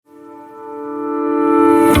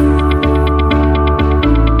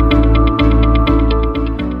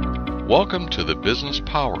Welcome to the Business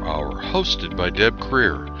Power Hour, hosted by Deb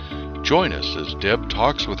Creer. Join us as Deb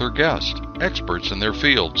talks with her guests, experts in their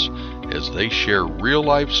fields, as they share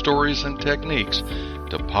real-life stories and techniques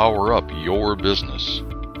to power up your business.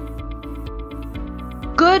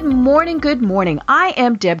 Good morning, good morning. I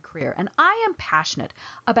am Deb Creer, and I am passionate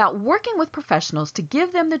about working with professionals to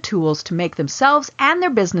give them the tools to make themselves and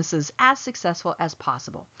their businesses as successful as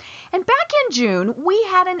possible. And back in June, we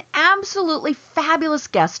had an absolutely fabulous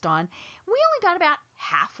guest on. We only got about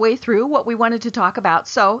halfway through what we wanted to talk about,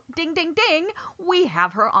 so ding, ding, ding, we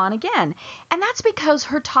have her on again. And that's because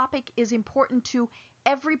her topic is important to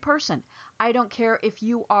every person. I don't care if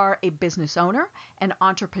you are a business owner, an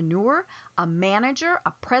entrepreneur, a manager, a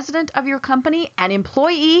president of your company, an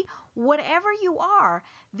employee, whatever you are,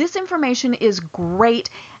 this information is great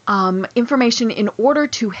information in order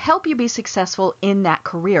to help you be successful in that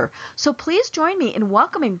career. So please join me in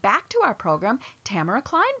welcoming back to our program, Tamara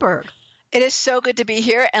Kleinberg. It is so good to be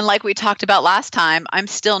here. And like we talked about last time, I'm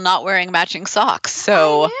still not wearing matching socks.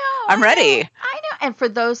 So I'm ready. I know. And for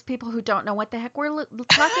those people who don't know what the heck we're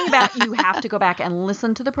talking about, you have to go back and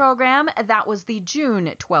listen to the program. That was the June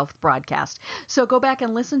 12th broadcast. So go back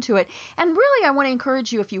and listen to it. And really, I want to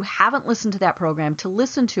encourage you, if you haven't listened to that program, to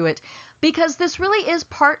listen to it, because this really is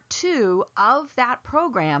part 2 of that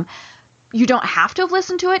program. You don't have to have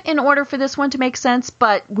listened to it in order for this one to make sense,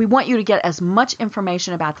 but we want you to get as much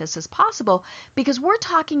information about this as possible because we're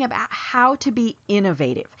talking about how to be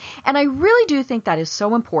innovative. And I really do think that is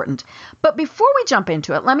so important. But before we jump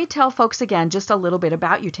into it, let me tell folks again just a little bit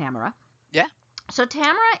about you, Tamara. Yeah. So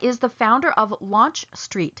Tamara is the founder of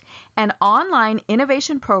LaunchStreet, an online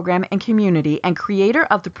innovation program and community, and creator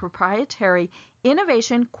of the proprietary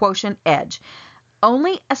innovation Quotient Edge.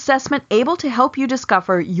 Only assessment able to help you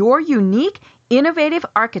discover your unique, innovative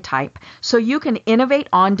archetype so you can innovate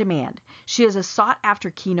on demand. She is a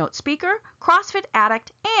sought-after keynote speaker, CrossFit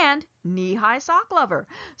addict, and knee-high sock lover.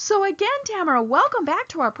 So again, Tamara, welcome back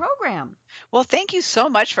to our program. Well, thank you so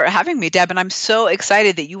much for having me, Deb. And I'm so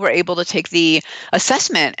excited that you were able to take the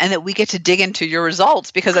assessment and that we get to dig into your results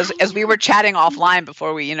because as we were chatting offline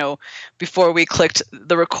before we clicked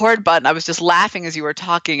the record button, I was just laughing as you were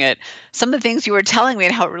talking it. Some of the things you were telling me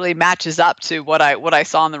and how it really matches up to what I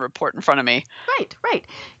saw in the report in front of me. Right.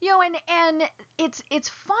 And it's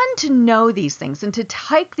fun to know these things and to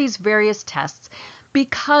take these various tests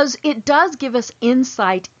because it does give us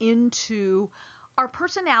insight into our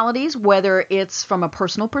personalities, whether it's from a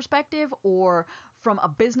personal perspective or from a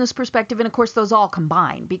business perspective. And of course, those all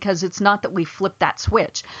combine because it's not that we flip that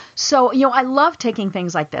switch. So, I love taking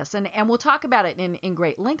things like this and we'll talk about it in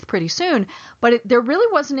great length pretty soon, but there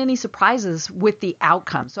really wasn't any surprises with the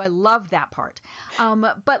outcome. So I love that part.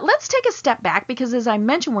 But let's take a step back because as I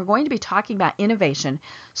mentioned, we're going to be talking about innovation.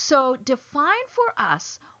 So define for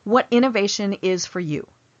us what innovation is for you.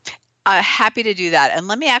 Happy to do that. And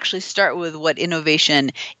let me actually start with what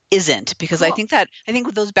innovation isn't, because cool. I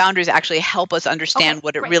think those boundaries actually help us understand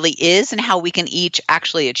what it really is and how we can each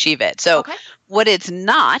actually achieve it. So what it's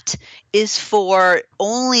not is for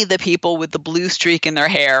only the people with the blue streak in their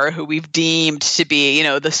hair who we've deemed to be,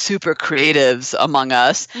 the super creatives among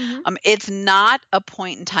us. Mm-hmm. It's not a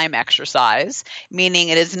point in time exercise, meaning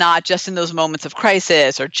it is not just in those moments of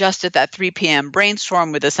crisis or just at that 3 p.m.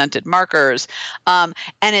 brainstorm with the scented markers. And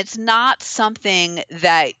it's not something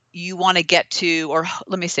that you want to get to, or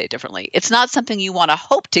let me say it differently. It's not something you want to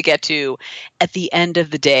hope to get to at the end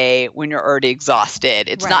of the day when you're already exhausted.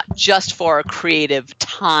 It's not just for creative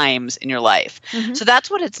times in your life. Mm-hmm. So that's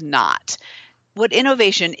what it's not. What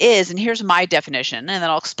innovation is, and here's my definition, and then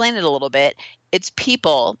I'll explain it a little bit. It's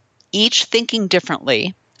people each thinking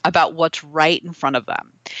differently about what's right in front of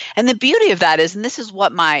them. And the beauty of that is, and this is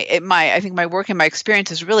what I think my work and my experience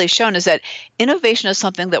has really shown, is that innovation is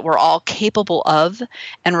something that we're all capable of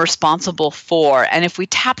and responsible for. And if we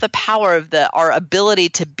tap the power of our ability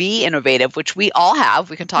to be innovative, which we all have,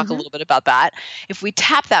 we can talk a little bit about that. If we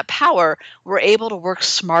tap that power, we're able to work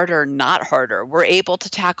smarter, not harder. We're able to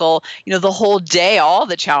tackle, the whole day, all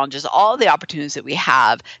the challenges, all the opportunities that we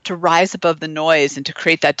have to rise above the noise and to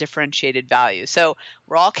create that differentiated value. So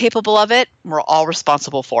we're all capable of it. We're all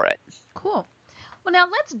responsible for it. Cool. Well, now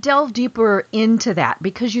let's delve deeper into that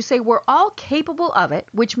because you say we're all capable of it,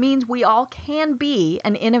 which means we all can be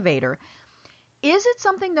an innovator. Is it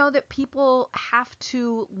something, though, that people have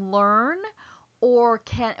to learn or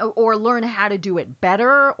learn how to do it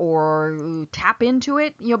better or tap into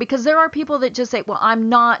it? Because there are people that just say, well, I'm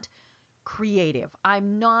not creative.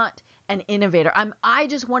 I'm not an innovator. I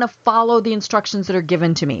just want to follow the instructions that are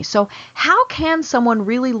given to me. So how can someone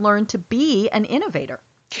really learn to be an innovator?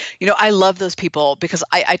 I love those people because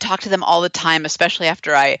I talk to them all the time, especially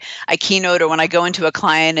after I keynote or when I go into a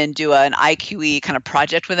client and do an IQE kind of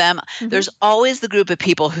project with them. Mm-hmm. There's always the group of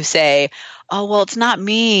people who say, oh, well, it's not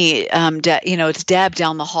me. It's Deb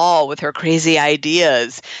down the hall with her crazy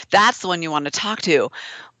ideas. That's the one you want to talk to.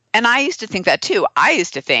 And I used to think that too. I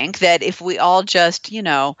used to think that if we all just,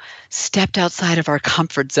 stepped outside of our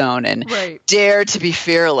comfort zone and dared to be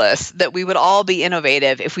fearless, that we would all be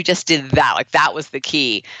innovative if we just did that. Like that was the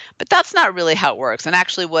key. But that's not really how it works. And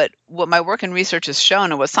actually what my work and research has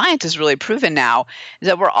shown and what science has really proven now is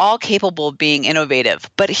that we're all capable of being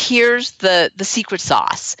innovative. But here's the secret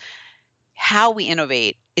sauce. How we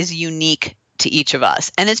innovate is unique to each of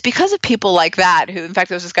us. And it's because of people like that who, in fact,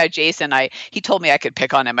 there was this guy, Jason, he told me I could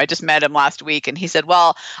pick on him. I just met him last week and he said,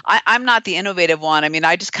 well, I'm not the innovative one. I mean,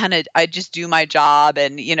 I just do my job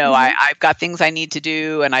and, I've got things I need to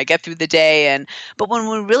do and I get through the day. But when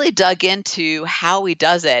we really dug into how he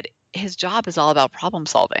does it, his job is all about problem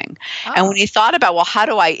solving. Oh. And when he thought about, well, how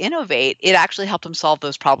do I innovate? It actually helped him solve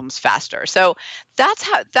those problems faster. So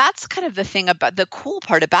that's kind of the thing about the cool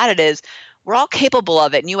part about it is we're all capable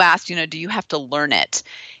of it. And you asked, do you have to learn it?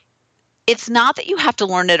 It's not that you have to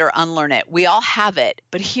learn it or unlearn it. We all have it.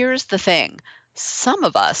 But here's the thing. Some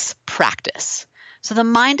of us practice. So the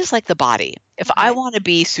mind is like the body. If I want to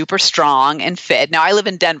be super strong and fit, now I live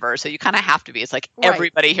in Denver, so you kind of have to be. It's like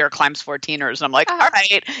everybody here climbs 14ers. And I'm like, all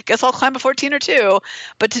right, guess I'll climb a 14er too.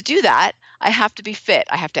 But to do that, I have to be fit.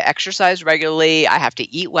 I have to exercise regularly. I have to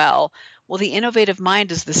eat well. Well, the innovative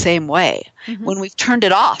mind is the same way. Mm-hmm. When we've turned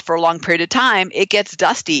it off for a long period of time, it gets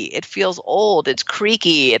dusty. It feels old. It's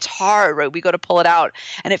creaky. It's hard, right? We go to pull it out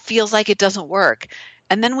and it feels like it doesn't work.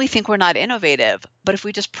 And then we think we're not innovative. But if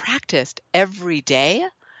we just practiced every day,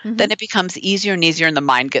 then it becomes easier and easier and the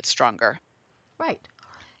mind gets stronger. Right.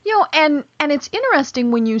 And it's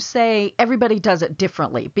interesting when you say everybody does it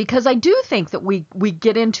differently, because I do think that we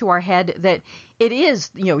get into our head that it is,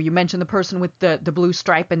 you mentioned the person with the blue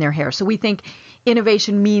stripe in their hair. So we think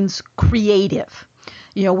innovation means creative.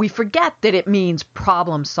 We forget that it means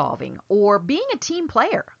problem solving or being a team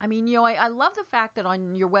player. I mean, I love the fact that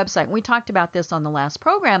on your website, and we talked about this on the last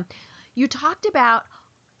program, you talked about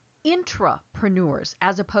intrapreneurs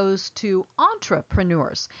as opposed to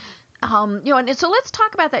entrepreneurs. And so let's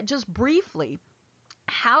talk about that just briefly,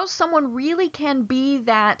 how someone really can be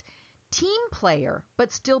that team player,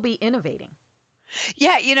 but still be innovating.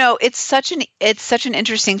 Yeah, it's such an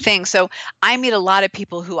interesting thing. So I meet a lot of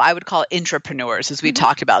people who I would call intrapreneurs, as we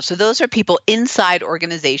talked about. So those are people inside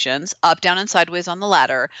organizations, up, down, and sideways on the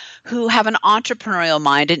ladder, who have an entrepreneurial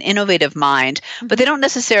mind, an innovative mind, but they don't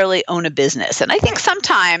necessarily own a business. And I think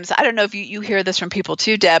sometimes, I don't know if you hear this from people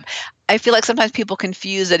too, Deb, I feel like sometimes people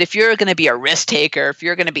confuse that if you're going to be a risk taker, if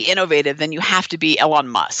you're going to be innovative, then you have to be Elon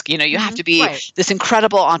Musk. You have to be this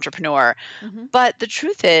incredible entrepreneur. But the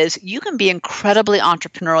truth is, you can be incredibly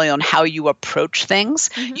entrepreneurial in how you approach things.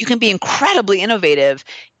 You can be incredibly innovative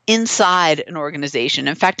inside an organization.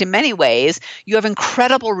 In fact, in many ways, you have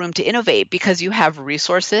incredible room to innovate because you have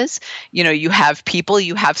resources, you have people,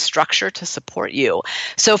 you have structure to support you.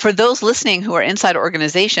 So for those listening who are inside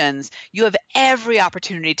organizations, you have every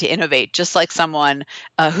opportunity to innovate, just like someone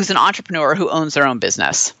who's an entrepreneur who owns their own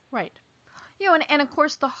business. Right. And of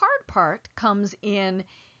course, the hard part comes in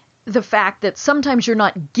the fact that sometimes you're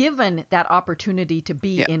not given that opportunity to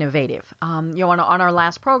be innovative. On our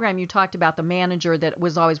last program, you talked about the manager that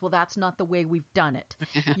was always, well, that's not the way we've done it.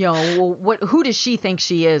 Who does she think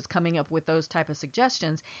she is, coming up with those type of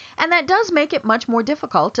suggestions? And that does make it much more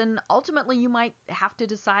difficult. And ultimately, you might have to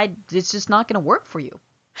decide it's just not going to work for you.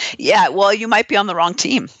 Yeah, well, you might be on the wrong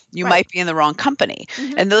team. You might be in the wrong company.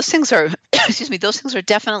 And those things are, those things are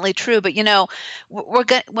definitely true. But,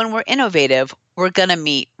 when we're innovative, we're going to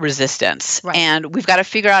meet resistance. And we've got to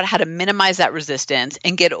figure out how to minimize that resistance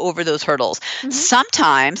and get over those hurdles.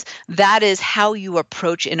 Sometimes that is how you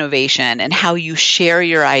approach innovation and how you share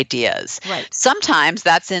your ideas. Sometimes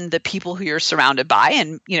that's in the people who you're surrounded by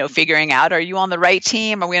and, figuring out, are you on the right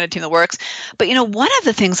team? Are we on a team that works? But, one of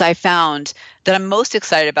the things I found that I'm most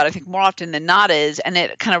excited about, I think more often than not is, and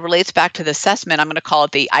it kind of relates back to the assessment, I'm going to call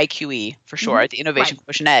it the IQE for short, the Innovation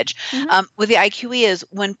Quotient Edge. With the IQE is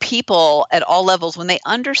when people at all levels, when they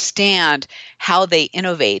understand how they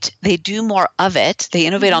innovate, they do more of it, they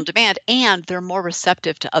innovate on demand, and they're more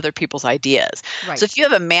receptive to other people's ideas. So if you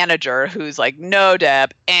have a manager who's like, no,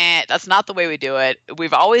 Deb, that's not the way we do it.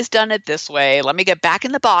 We've always done it this way. Let me get back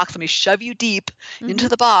in the box. Let me shove you deep into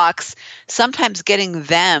the box. Sometimes getting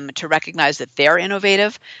them to recognize that they're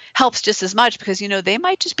innovative helps just as much because, they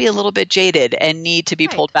might just be a little bit jaded and need to be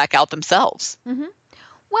pulled back out themselves.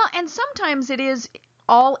 Well, and sometimes it is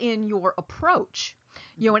all in your approach.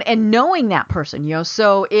 and knowing that person,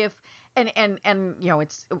 so if, and,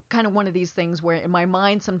 it's kind of one of these things where in my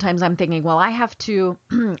mind, sometimes I'm thinking, well, I have to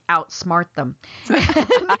outsmart them.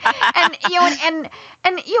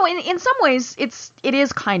 In some ways it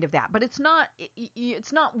is kind of that, but it's not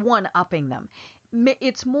one-upping them.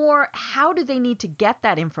 It's more, how do they need to get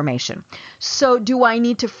that information? So do I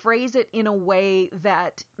need to phrase it in a way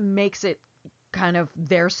that makes it kind of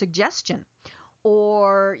their suggestion?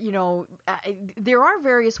 Or, there are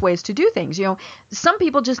various ways to do things. Some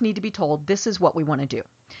people just need to be told, this is what we want to do.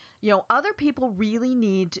 Other people really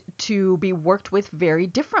need to be worked with very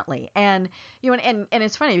differently. And, and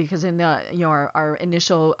it's funny because in the, our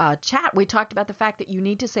initial chat, we talked about the fact that you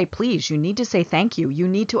need to say please, you need to say thank you, you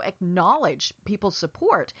need to acknowledge people's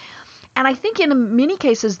support. And I think in many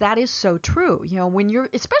cases that is so true. When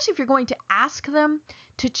especially if you're going to ask them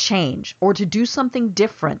to change or to do something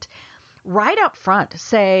different, right up front,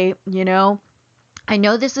 say, I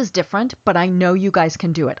know this is different, but I know you guys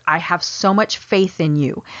can do it. I have so much faith in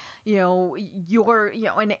you,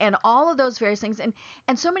 and all of those various things. And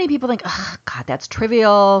so many people think, oh, God, that's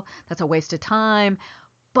trivial. That's a waste of time.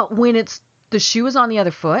 But when the shoe is on the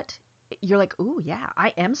other foot, you're like, ooh, yeah, I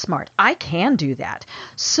am smart. I can do that.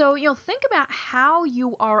 So, think about how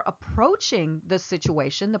you are approaching the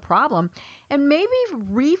situation, the problem, and maybe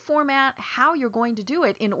reformat how you're going to do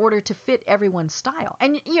it in order to fit everyone's style.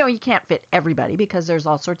 And, you can't fit everybody because there's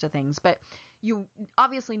all sorts of things, but you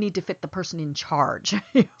obviously need to fit the person in charge.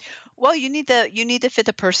 Well, you need to fit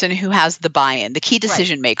the person who has the buy-in, the key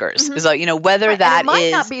decision makers. Mm-hmm. So, whether right. that and it might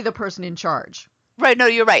is not be the person in charge. Right. No,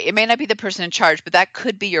 you're right. It may not be the person in charge, but that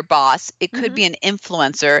could be your boss. It could be an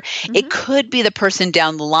influencer. It could be the person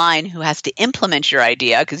down the line who has to implement your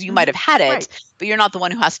idea because you might have had it, but you're not the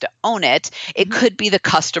one who has to own it. It could be the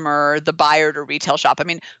customer, the buyer at a retail shop. I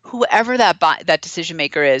mean, whoever that decision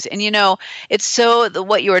maker is. And, it's so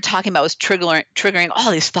what you were talking about was triggering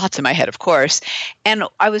all these thoughts in my head, of course. And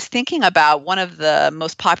I was thinking about one of the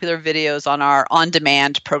most popular videos on our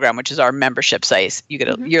on-demand program, which is our membership site. You get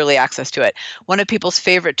a yearly access to it. One of people's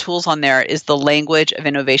favorite tools on there is the language of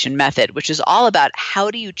innovation method, which is all about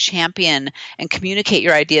how do you champion and communicate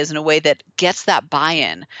your ideas in a way that gets that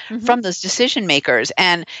buy-in from those decision makers.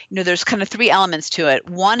 And, there's kind of three elements to it.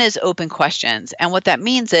 One is open questions. And what that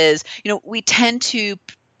means is, we tend to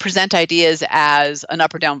present ideas as an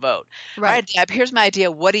up or down vote. Right. Deb, here's my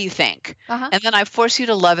idea. What do you think? And then I force you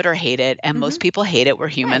to love it or hate it. And most people hate it. We're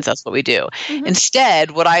humans. That's what we do. Instead,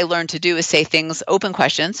 what I learned to do is say things, open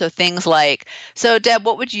questions. So things like, so Deb,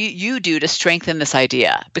 what would you do to strengthen this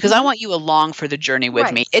idea? Because I want you along for the journey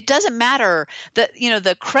with me. It doesn't matter that,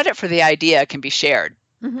 the credit for the idea can be shared.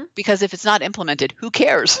 Because if it's not implemented, who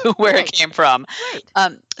cares where it came from?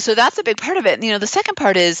 So that's a big part of it. The second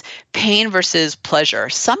part is pain versus pleasure.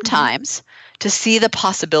 Sometimes to see the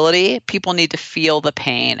possibility, people need to feel the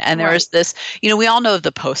pain. And there's this, we all know of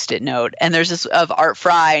the Post-it note. And there's this of Art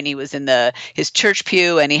Fry, and he was in his church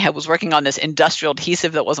pew, and he was working on this industrial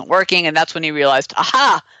adhesive that wasn't working. And that's when he realized,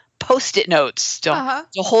 aha, Post-it notes to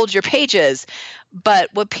hold your pages.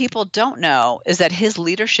 But what people don't know is that his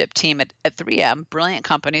leadership team at 3M, brilliant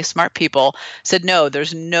company, smart people, said, no,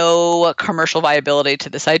 there's no commercial viability to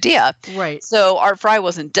this idea. Right. So Art Fry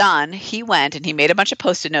wasn't done. He went and he made a bunch of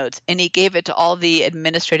Post-it notes and he gave it to all the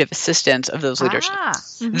administrative assistants of those leadership.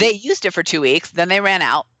 They used it for 2 weeks. Then they ran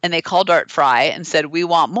out and they called Art Fry and said, we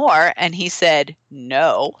want more. And he said,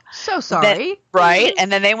 no. So sorry.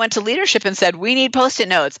 And then they went to leadership and said, we need Post-it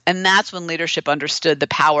notes. And that's when leadership understood the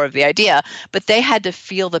power of the idea. But they had to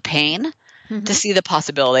feel the pain to see the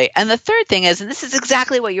possibility. And the third thing is, and this is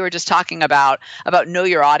exactly what you were just talking about know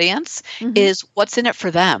your audience, is what's in it for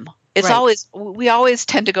them. It's we always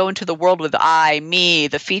tend to go into the world with I, me,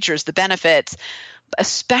 the features, the benefits,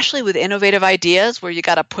 especially with innovative ideas where you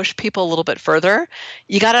got to push people a little bit further.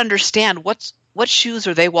 You got to understand what shoes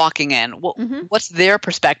are they walking in? What's their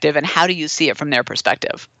perspective, and how do you see it from their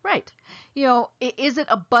perspective? Right. Is it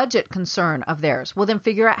a budget concern of theirs? Well, then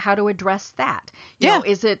figure out how to address that.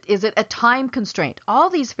 Is it a time constraint? All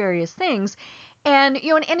these various things. And,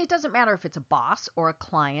 and it doesn't matter if it's a boss or a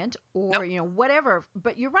client or, whatever.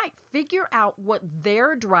 But you're right. Figure out what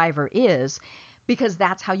their driver is, because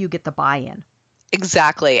that's how you get the buy-in.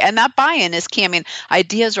 Exactly. And that buy-in is key. I mean,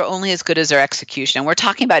 ideas are only as good as their execution. And we're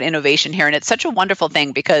talking about innovation here. And it's such a wonderful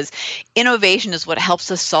thing because innovation is what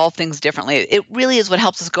helps us solve things differently. It really is what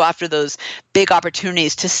helps us go after those big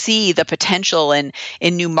opportunities to see the potential in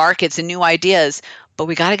new markets and new ideas. But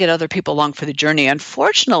we got to get other people along for the journey.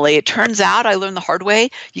 Unfortunately, it turns out, I learned the hard way,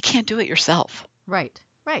 you can't do it yourself. Right.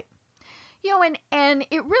 And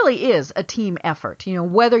it really is a team effort.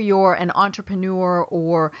 Whether you're an entrepreneur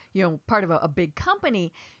or, part of a big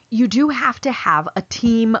company, you do have to have a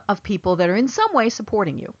team of people that are in some way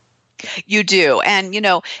supporting you. You do. And,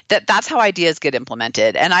 that's how ideas get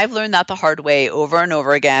implemented. And I've learned that the hard way over and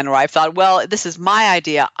over again, where I've thought, well, this is my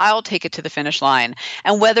idea. I'll take it to the finish line.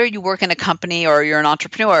 And whether you work in a company or you're an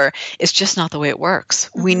entrepreneur, it's just not the way it works.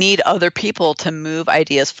 Mm-hmm. We need other people to move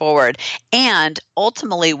ideas forward. And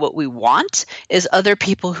ultimately, what we want is other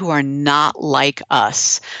people who are not like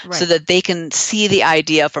us, right, so that they can see the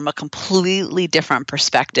idea from a completely different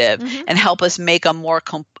perspective, mm-hmm, and help us make a more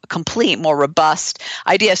complete, more robust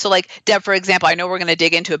idea. So like, Deb, for example, I know we're going to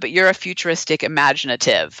dig into it, but you're a futuristic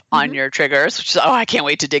imaginative, mm-hmm, on your triggers, which is, I can't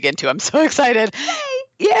wait to dig into. I'm so excited.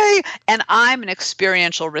 Yay. And I'm an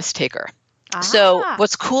experiential risk taker. So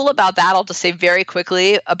what's cool about that, I'll just say very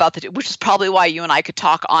quickly about which is probably why you and I could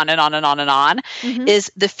talk on and on and on and on, mm-hmm,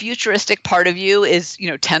 is the futuristic part of you is,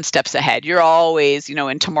 10 steps ahead. You're always, in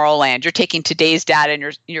Tomorrowland. You're taking today's data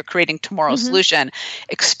and you're creating tomorrow's, mm-hmm, solution.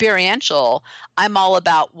 Experiential, I'm all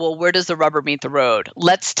about, well, where does the rubber meet the road?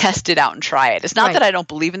 Let's test it out and try it. It's not right, that I don't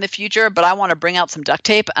believe in the future, but I want to bring out some duct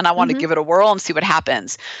tape and I want, mm-hmm, to give it a whirl and see what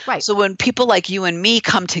happens. Right. So when people like you and me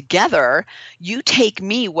come together, you take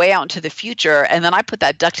me way out into the future, and then I put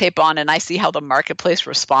that duct tape on and I see how the marketplace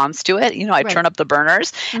responds to it. I right, turn up the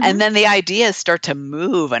burners, mm-hmm, and then the ideas start to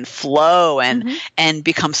move and flow and, mm-hmm, and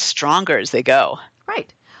become stronger as they go.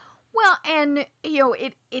 Right. Well, and,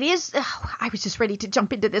 it is, I was just ready to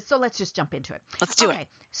jump into this, so let's just jump into it. Let's do it.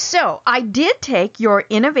 So I did take your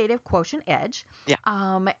innovative Quotient Edge, yeah,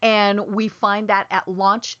 and we find that at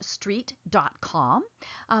LaunchStreet.com.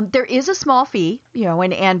 There is a small fee,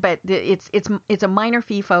 but it's a minor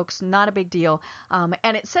fee, folks, not a big deal.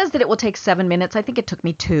 And it says that it will take 7 minutes. I think it took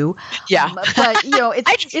me 2. Yeah. But,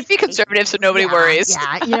 I just be conservative so nobody worries.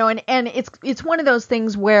 Yeah, and it's one of those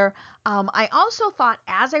things where I also thought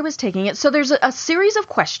as I was taking it, so there's a series of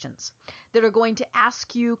questions that are going to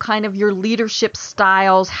ask you kind of your leadership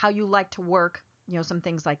styles, how you like to work, some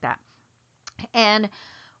things like that. And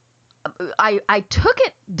I took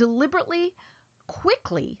it deliberately,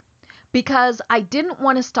 quickly, because I didn't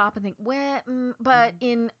want to stop and think, well, but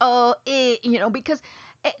because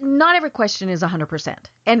not every question is 100%.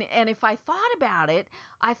 And if I thought about it,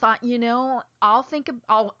 I thought,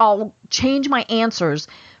 I'll change my answers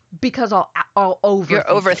because I'll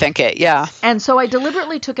overthink it. Yeah. And so I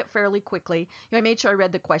deliberately took it fairly quickly. I made sure I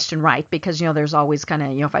read the question right because, there's always kind of,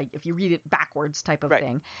 if you read it backwards type of, right,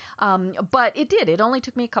 thing. But it did. It only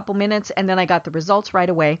took me a couple minutes and then I got the results right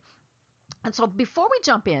away. And so before we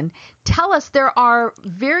jump in, tell us, there are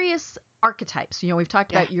various archetypes. We've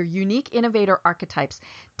talked, yeah, about your unique innovator archetypes.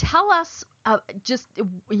 Tell us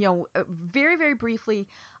very, very briefly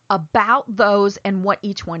about those and what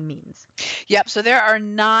each one means. Yep. So there are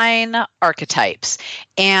 9 archetypes,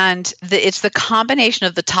 and it's the combination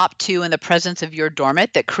of the top 2 and the presence of your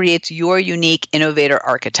dormant that creates your unique innovator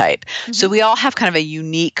archetype. Mm-hmm. So we all have kind of a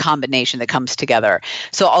unique combination that comes together.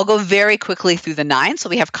 So I'll go very quickly through the 9 so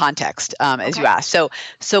we have context, as you asked. So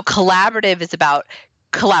collaborative,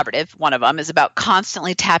 one of them, is about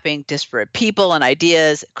constantly tapping disparate people and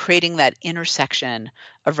ideas, creating that intersection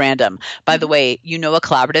of random. By, mm-hmm, the way, a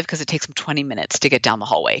collaborative because it takes them 20 minutes to get down the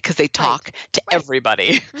hallway because they talk, right, to, right,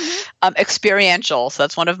 everybody. Mm-hmm. Experiential, so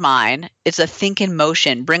that's one of mine. It's a think in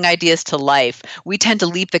motion, bring ideas to life. We tend to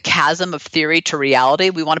leap the chasm of theory to reality.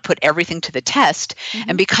 We want to put everything to the test. Mm-hmm.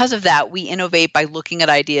 And because of that, we innovate by looking at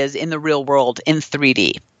ideas in the real world in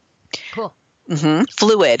 3D. Cool. Mm-hmm.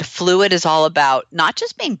 Fluid is all about not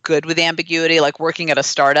just being good with ambiguity, like working at a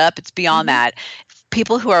startup. It's beyond, mm-hmm, that.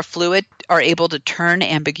 People who are fluid are able to turn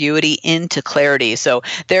ambiguity into clarity. So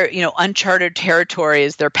they're, uncharted territory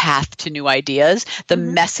is their path to new ideas. The,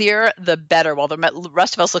 mm-hmm, messier, the better. While the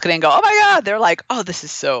rest of us look at it and go, oh my God, they're like, oh, this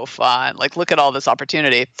is so fun. Like, look at all this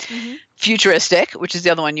opportunity. Mm-hmm. Futuristic, which is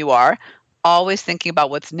the other one you are. Always thinking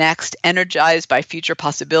about what's next, energized by future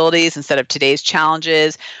possibilities instead of today's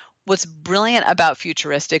challenges. What's brilliant about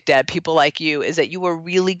futuristic, Deb, people like you, is that you are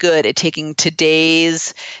really good at taking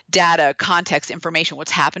today's data, context, information,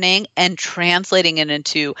 what's happening, and translating it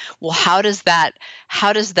into, well, how does that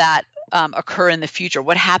occur in the future?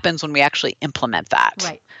 What happens when we actually implement that?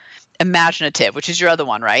 Right. Imaginative, which is your other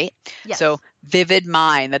one, right? Yes. So vivid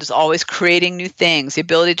mind that is always creating new things, the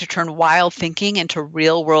ability to turn wild thinking into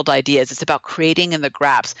real world ideas. It's about creating in the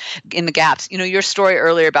gaps. Your story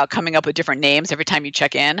earlier about coming up with different names every time you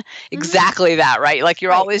check in, mm-hmm, exactly that, right? Like you're,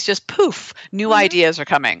 right, always just poof, new, mm-hmm, ideas are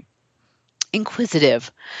coming.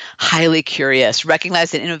 Inquisitive, highly curious,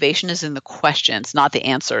 recognize that innovation is in the questions, not the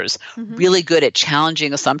answers. Really good at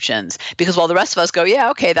challenging assumptions. Because while the rest of us go, yeah,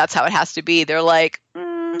 okay, that's how it has to be, they're like,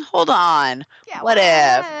 hold on. Yeah, What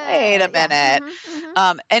if? Wait a minute.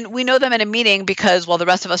 Yeah. And we know them in a meeting because while the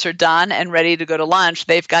rest of us are done and ready to go to lunch,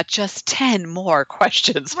 they've got just 10 more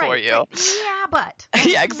questions for you. Right. Yeah, but.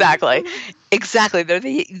 Yeah, exactly. Exactly. They're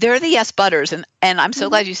the yes butters. And I'm so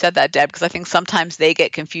glad you said that, Deb, because I think sometimes they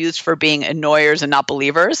get confused for being annoyers and not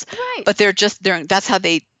believers. Right. But that's how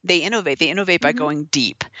they innovate. They innovate by going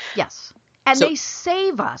deep. Yes. And they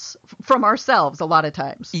save us from ourselves a lot of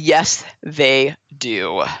times. Yes, they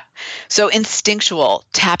do. So instinctual,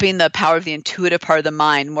 tapping the power of the intuitive part of the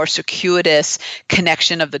mind, more circuitous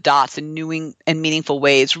connection of the dots in new and meaningful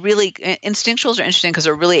ways. Really, instinctuals are interesting because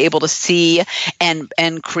they're really able to see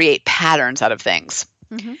and create patterns out of things.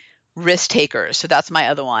 Risk takers. So that's my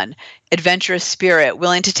other one. Adventurous spirit,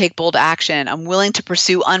 willing to take bold action. I'm willing to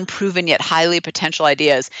pursue unproven yet highly potential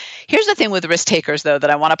ideas. Here's the thing with risk takers, though, that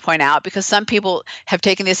I want to point out, because some people have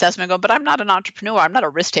taken the assessment and go, but I'm not an entrepreneur. I'm not a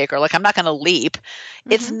risk taker. Like, I'm not going to leap.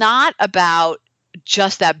 It's not about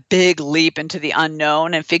just that big leap into the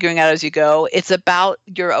unknown and figuring out as you go. It's about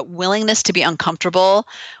your willingness to be uncomfortable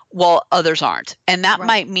while others aren't. And that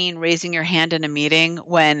might mean raising your hand in a meeting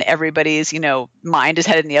when everybody's, mind is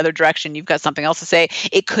headed in the other direction. You've got something else to say.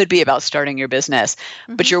 It could be about starting your business,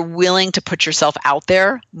 but you're willing to put yourself out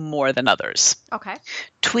there more than others. Okay.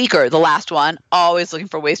 Tweaker, the last one, always looking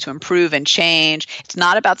for ways to improve and change. It's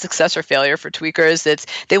not about success or failure for tweakers.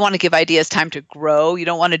 They want to give ideas time to grow. They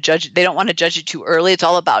don't want to judge it too early. It's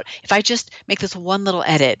all about, if I just make this one little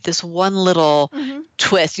edit, this one little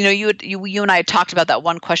twist. You and I had talked about that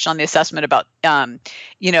one question on the assessment about,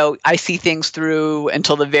 I see things through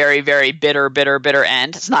until the very, very bitter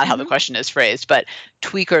end. It's not how the question is phrased, but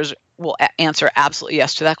tweakers will answer absolutely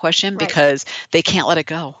yes to that question because they can't let it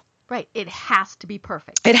go. Right. It has to be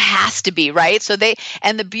perfect. It has to be, right? So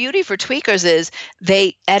and the beauty for tweakers is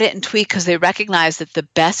they edit and tweak because they recognize that the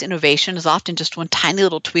best innovation is often just one tiny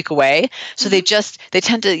little tweak away. So they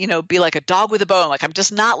tend to, be like a dog with a bone. Like, I'm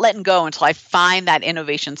just not letting go until I find that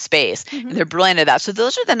innovation space. And they're brilliant at that. So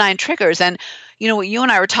those are the 9 triggers. And, what you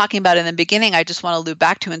and I were talking about in the beginning, I just want to loop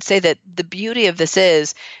back to and say that the beauty of this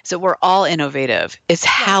is that we're all innovative. It's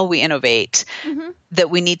how we innovate that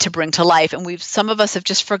we need to bring to life. And some of us have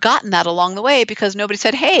just forgotten that along the way because nobody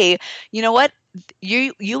said, hey, you know what?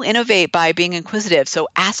 You innovate by being inquisitive. So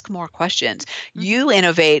ask more questions. You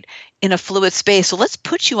innovate in a fluid space. So let's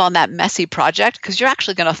put you on that messy project because you're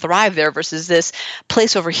actually going to thrive there versus this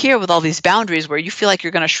place over here with all these boundaries where you feel like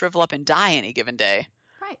you're going to shrivel up and die any given day.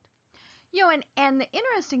 Right. And the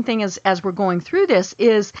interesting thing is, as we're going through this,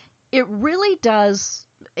 is it really does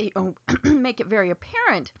make it very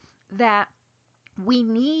apparent that we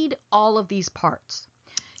need all of these parts.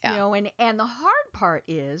 Yeah. And the hard part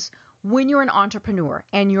is when you're an entrepreneur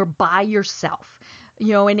and you're by yourself.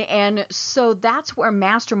 And so that's where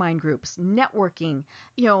mastermind groups, networking,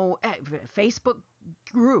 Facebook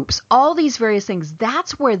groups, all these various things,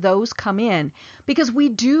 that's where those come in because we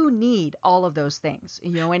do need all of those things,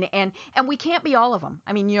 and we can't be all of them.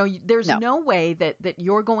 I mean, there's no way that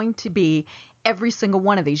you're going to be every single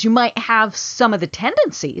one of these. You might have some of the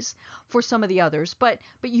tendencies for some of the others, but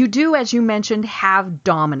you do, as you mentioned, have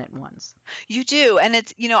dominant ones. You do. And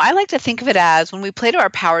it's, I like to think of it as when we play to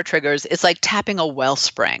our power triggers, it's like tapping a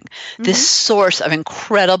wellspring, this source of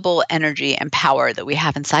incredible energy and power that we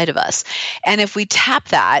have inside of us. And if we tap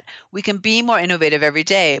that, we can be more innovative every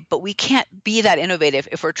day, but we can't be that innovative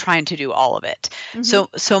if we're trying to do all of it.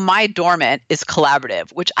 So my dormant is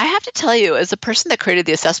collaborative, which I have to tell you, as a person that created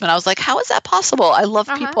the assessment, I was like, how is that possible? I love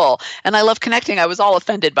people and I love connecting. I was all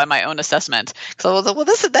offended by my own assessment. So I was like, well,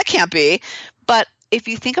 that can't be. But if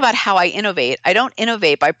you think about how I innovate, I don't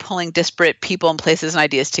innovate by pulling disparate people and places and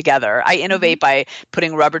ideas together. I innovate by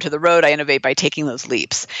putting rubber to the road. I innovate by taking those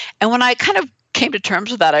leaps. And when I kind of came to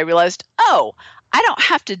terms with that, I realized, I don't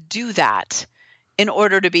have to do that in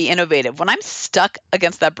order to be innovative. When I'm stuck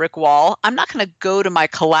against that brick wall, I'm not going to go to my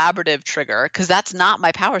collaborative trigger because that's not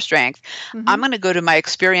my power strength. I'm going to go to my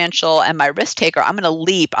experiential and my risk taker. I'm going to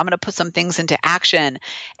leap. I'm going to put some things into action.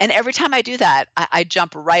 And every time I do that, I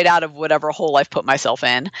jump right out of whatever hole I've put myself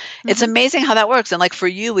in. It's amazing how that works. And like for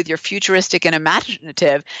you with your futuristic and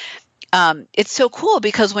imaginative, it's so cool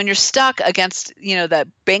because when you're stuck against, that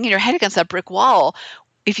banging your head against that brick wall,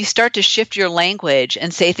 if you start to shift your language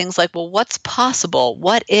and say things like, well, what's possible?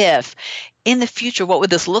 What if? In the future, what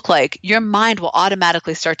would this look like? Your mind will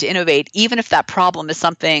automatically start to innovate, even if that problem is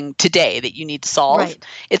something today that you need to solve. Right.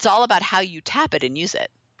 It's all about how you tap it and use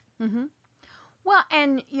it. Well,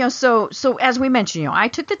 and so as we mentioned, I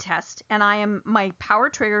took the test, and my power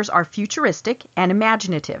triggers are futuristic and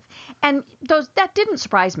imaginative, and that didn't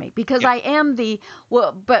surprise me because I am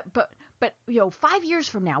but 5 years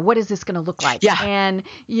from now, what is this going to look like? Yeah. And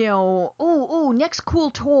next cool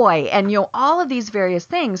toy, and all of these various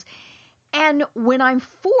things, and when I'm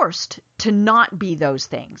forced to not be those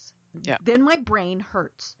things, then my brain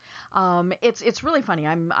hurts. It's really funny.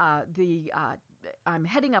 I'm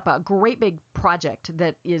heading up a great big project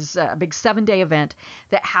that is a big 7-day event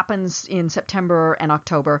that happens in September and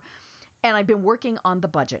October. And I've been working on the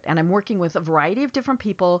budget, and I'm working with a variety of different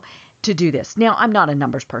people to do this. Now, I'm not a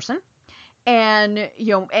numbers person. And,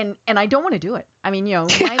 and I don't want to do it. I mean,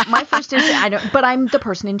 my first instinct, but I'm the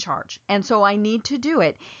person in charge. And so I need to do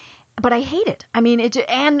it, but I hate it. I mean,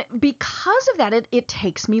 and because of that, it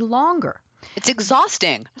takes me longer. It's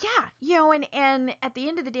exhausting. Yeah. And at the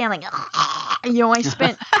end of the day, I'm like, I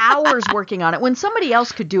spent hours working on it when somebody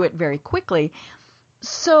else could do it very quickly.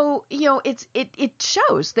 So, it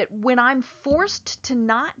shows that when I'm forced to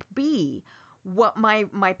not be what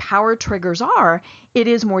my power triggers are, it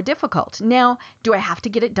is more difficult. Now, do I have to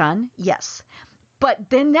get it done? Yes. But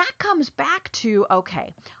then that comes back to,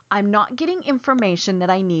 okay, I'm not getting information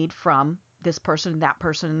that I need from this person, that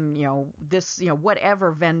person, this,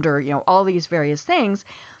 whatever vendor, all these various things.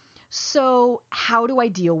 So how do I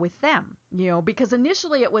deal with them? Because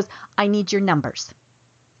initially it was, I need your numbers.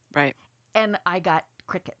 Right. And I got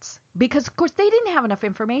crickets because, of course, they didn't have enough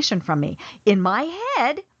information from me. In my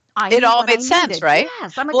head, it all made sense, right?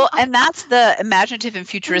 Yes. I'm like, well, and that's the imaginative and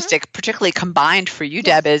futuristic, particularly combined for you,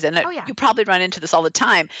 Deb, is, and you probably run into this all the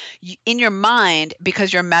time. In your mind,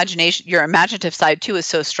 because your imaginative side too is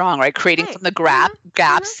so strong, right? Creating from the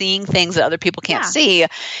gap, seeing things that other people can't see.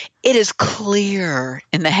 It is clear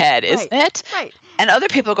in the head, isn't it? Right. And other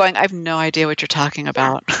people are going, I have no idea what you're talking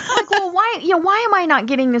about. Like, well, why am I not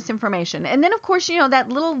getting this information? And then, of course, that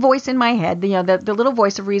little voice in my head, the little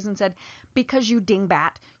voice of reason said, because you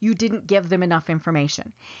dingbat, you didn't give them enough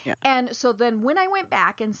information. Yeah. And so then when I went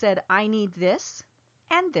back and said, I need this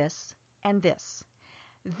and this and this,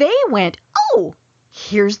 they went, oh,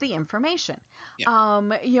 here's the information. Yeah.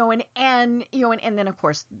 And then, of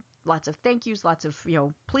course, lots of thank yous, lots of,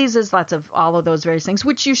 pleases, lots of all of those various things,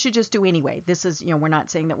 which you should just do anyway. This is, we're not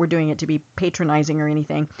saying that we're doing it to be patronizing or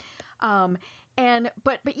anything. But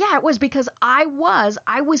it was because I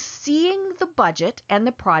was seeing the budget and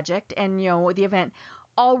the project and, the event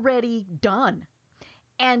already done.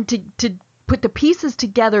 And to put the pieces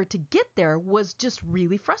together to get there was just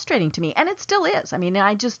really frustrating to me. And it still is. I mean,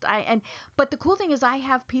 but the cool thing is I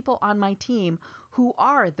have people on my team who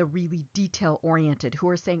are the really detail oriented, who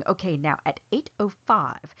are saying, okay, now at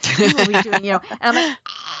 8:05, we will be doing, and I'm like,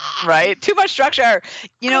 right. Too much structure.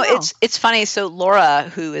 It's funny. So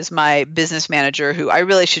Laura, who is my business manager, who I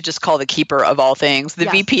really should just call the keeper of all things, the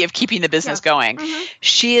VP of keeping the business going. Mm-hmm.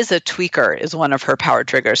 She is a tweaker, is one of her power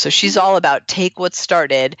triggers. So she's all about take what's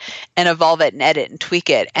started and evolve it and edit and tweak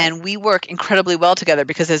it. And we work incredibly well together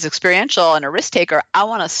because as experiential and a risk taker, I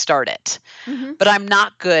want to start it, but I'm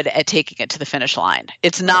not good at taking it to the finish line.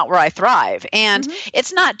 It's not where I thrive. And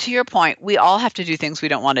it's not, to your point, we all have to do things we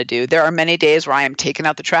don't want to do. There are many days where I am taking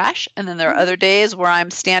out the trash, and then there are other days where I'm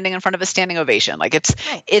standing in front of a standing ovation. Like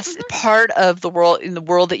it's part of the world, in the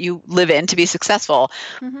world that you live in, to be successful.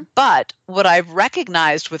 But what I've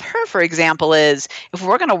recognized with her, for example, is if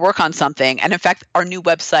we're going to work on something, and in fact, our new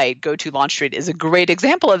website, Go to LaunchStreet, is a great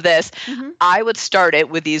example of this. I would start it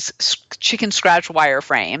with these chicken scratch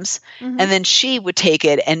wireframes, and then she would take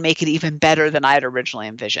it and make it even better than I had originally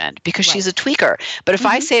envisioned because she's a tweaker. But if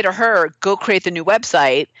I say to her, go create the new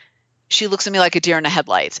website, she looks at me like a deer in the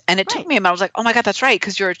headlights. And it took me a minute. I was like, oh my God, that's right.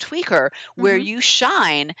 Because you're a tweaker. Where you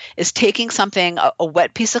shine is taking something, a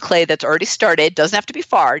wet piece of clay that's already started, doesn't have to be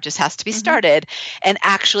far, just has to be started, and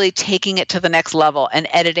actually taking it to the next level and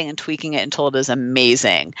editing and tweaking it until it is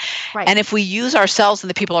amazing. Right. And if we use ourselves and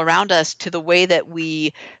the people around us to the way that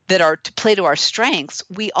are to play to our strengths,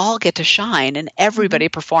 we all get to shine and everybody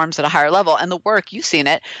performs at a higher level. And the work, you've seen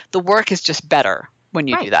it, the work is just better when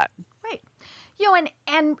you do that. Right.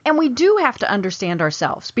 And we do have to understand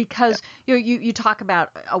ourselves because you talk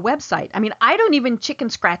about a website. I mean, I don't even chicken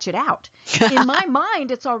scratch it out. In my mind,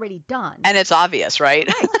 it's already done. And it's obvious,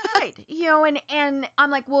 right? Right. And I'm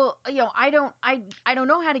like, well, I don't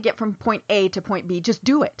know how to get from point A to point B. Just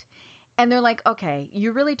do it. And they're like, okay,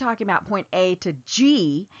 you're really talking about point A to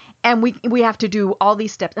G, And we have to do all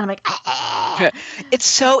these steps. And I'm like, It's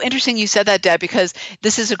so interesting you said that, Deb, because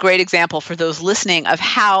this is a great example for those listening of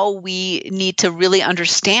how we need to really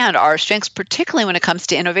understand our strengths, particularly when it comes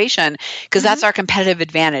to innovation, because that's our competitive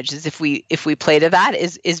advantage. Is if we play to that,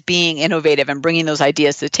 is being innovative and bringing those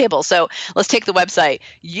ideas to the table. So let's take the website.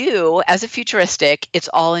 You, as a futuristic, it's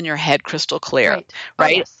all in your head, crystal clear, right? Oh,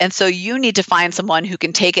 yes. And so you need to find someone who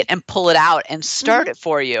can take it and pull it out and start it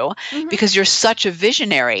for you, because you're such a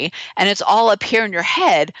visionary, and it's all up here in your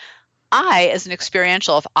head. I, as an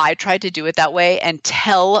experiential, if I tried to do it that way and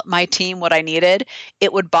tell my team what I needed,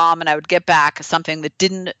 it would bomb and I would get back something that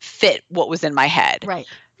didn't fit what was in my head. Right.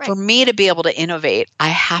 For me to be able to innovate, I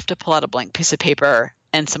have to pull out a blank piece of paper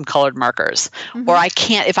and some colored markers. Or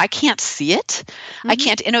if I can't see it, I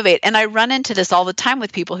can't innovate. And I run into this all the time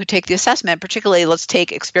with people who take the assessment, particularly let's take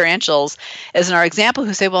experientials as our example,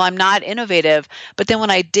 who say, well, I'm not innovative. But then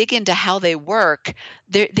when I dig into how they work,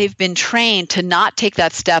 they've been trained to not take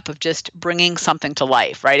that step of just bringing something to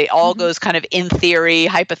life, right? It all goes kind of in theory,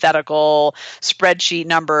 hypothetical, spreadsheet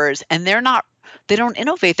numbers, and they don't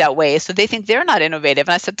innovate that way. So they think they're not innovative.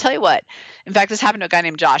 And I said, tell you what, in fact, this happened to a guy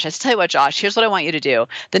named Josh. I said, tell you what, Josh, here's what I want you to do.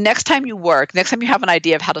 The next time you have an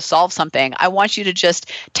idea of how to solve something, I want you to just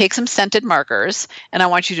take some scented markers and I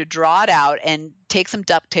want you to draw it out and take some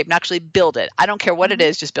duct tape and actually build it. I don't care what it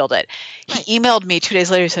is, just build it. Right. He emailed me 2 days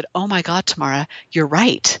later. He said, oh my God, Tamara, you're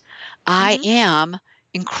right. I am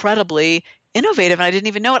incredibly innovative and I didn't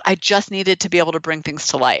even know it. I just needed to be able to bring things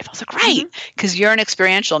to life. I was like, right, because you're an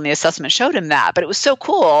experiential and the assessment showed him that. But it was so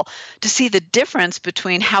cool to see the difference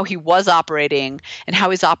between how he was operating and how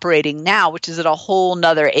he's operating now, which is at a whole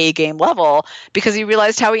nother A-game level, because he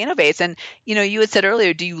realized how he innovates. And, you had said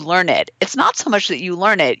earlier, do you learn it? It's not so much that you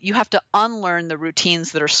learn it. You have to unlearn the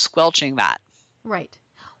routines that are squelching that. Right.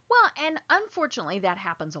 Well, and unfortunately, that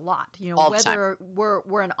happens a lot. Whether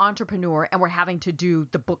we're an entrepreneur and we're having to do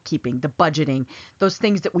the bookkeeping, the budgeting, those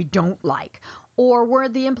things that we don't like, or we're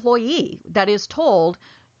the employee that is told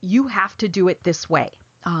you have to do it this way.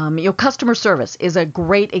 Customer service is a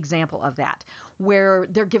great example of that, where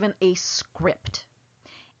they're given a script.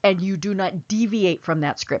 And you do not deviate from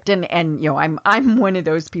that script. And I'm one of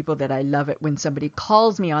those people that I love it when somebody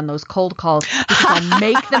calls me on those cold calls because I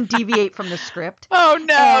make them deviate from the script. Oh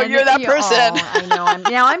no, and you're that person. I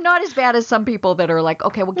know. I'm not as bad as some people that are like,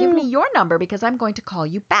 okay, well, give me your number because I'm going to call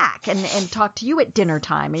you back and talk to you at dinner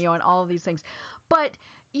time, and all of these things. But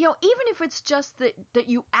even if it's just that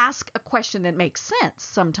you ask a question that makes sense,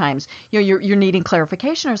 sometimes you're needing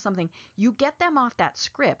clarification or something, you get them off that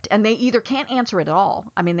script and they either can't answer it at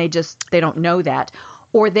all. I mean, they don't know that,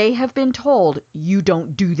 or they have been told you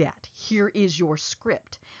don't do that. Here is your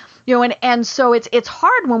script. And so it's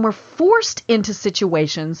hard when we're forced into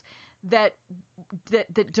situations that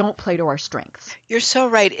don't play to our strengths. You're so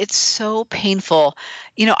right. It's so painful.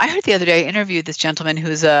 I heard the other day, I interviewed this gentleman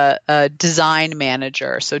who's a design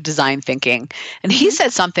manager, so design thinking. And he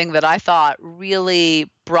said something that I thought really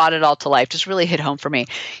brought it all to life, just really hit home for me.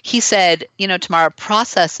 He said, Tamara,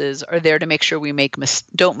 processes are there to make sure we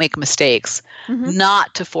don't make mistakes,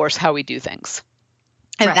 not to force how we do things.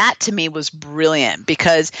 And that to me was brilliant,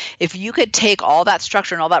 because if you could take all that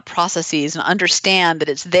structure and all that processes and understand that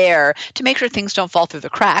it's there to make sure things don't fall through the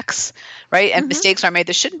cracks, right? And mistakes are made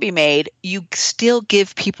that shouldn't be made, you still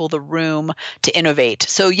give people the room to innovate.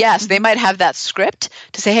 So yes, they might have that script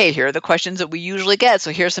to say, hey, here are the questions that we usually get.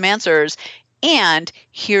 So here's some answers. And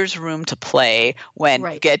here's room to play when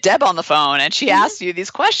you get Deb on the phone and she asks you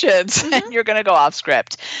these questions and you're going to go off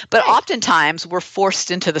script. But oftentimes we're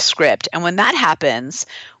forced into the script. And when that happens,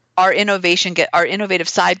 our innovative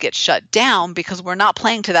side gets shut down because we're not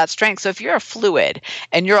playing to that strength. So if you're a fluid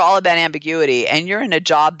and you're all about ambiguity and you're in a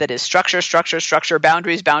job that is structure,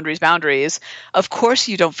 boundaries, of course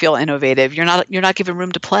you don't feel innovative. You're not given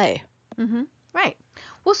room to play. Right.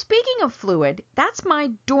 Well, speaking of fluid, that's my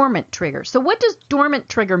dormant trigger. So what does dormant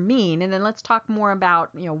trigger mean? And then let's talk more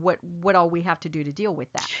about, what all we have to do to deal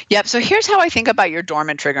with that. Yep. So here's how I think about your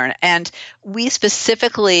dormant trigger. And we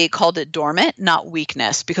specifically called it dormant, not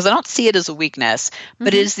weakness, because I don't see it as a weakness,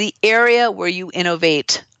 but it is the area where you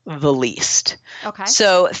innovate the least. Okay.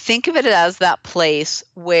 So think of it as that place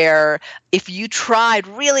where if you tried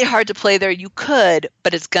really hard to play there, you could,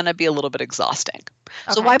 but it's going to be a little bit exhausting.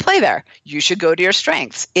 Okay. So why play there? You should go to your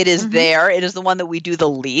strengths. It is there. It is the one that we do the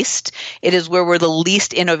least. It is where we're the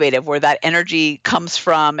least innovative, where that energy comes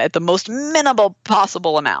from at the most minimal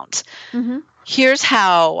possible amount. Here's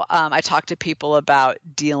how I talk to people about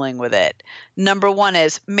dealing with it. Number one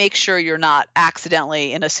is make sure you're not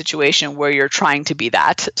accidentally in a situation where you're trying to be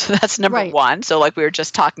that. So that's number one. So like we were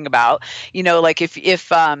just talking about, like if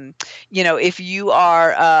you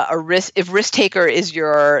are if risk taker is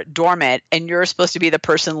your dormant and you're supposed to be the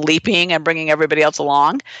person leaping and bringing everybody else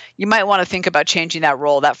along, you might want to think about changing that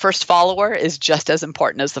role. That first follower is just as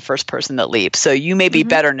important as the first person that leaps. So you may be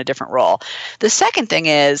better in a different role. The second thing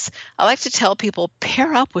is I like to tell people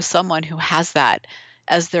pair up with someone who has that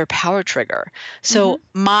as their power trigger. So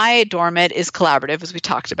my dormant is collaborative, as we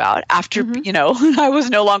talked about. After, I was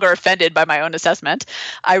no longer offended by my own assessment,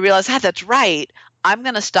 I realized, that's right. I'm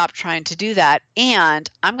going to stop trying to do that. And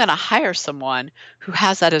I'm going to hire someone who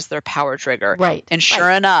has that as their power trigger. Right. And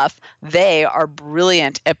sure enough, they are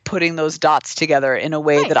brilliant at putting those dots together in a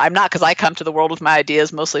way that I'm not, because I come to the world with my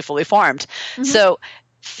ideas mostly fully formed. So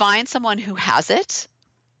find someone who has it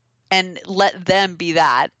and let them be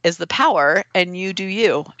that as the power, and you do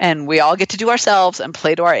you. And we all get to do ourselves and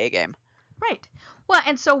play to our A game. Right. Well,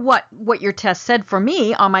 and so what your test said for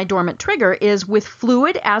me on my dormant trigger is with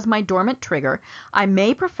fluid as my dormant trigger, I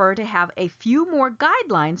may prefer to have a few more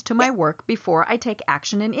guidelines to my work before I take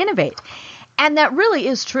action and innovate. And that really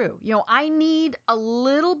is true. I need a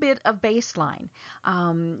little bit of baseline.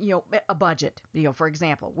 A budget, for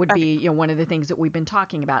example, would be, one of the things that we've been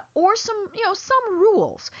talking about, or some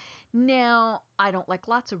rules. Now, I don't like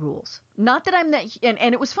lots of rules. Not that I'm that, and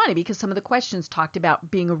it was funny because some of the questions talked about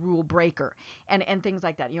being a rule breaker and things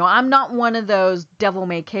like that. I'm not one of those devil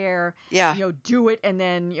may care, do it and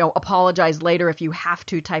then, apologize later if you have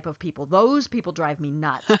to type of people. Those people drive me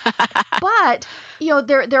nuts. But,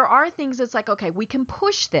 there are things that's like, okay, we can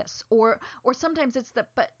push this, or sometimes it's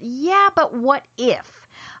but what if?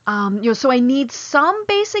 So I need some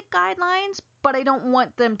basic guidelines, but I don't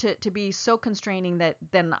want them to be so constraining that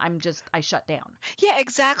then I shut down. Yeah,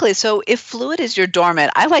 exactly. So if fluid is your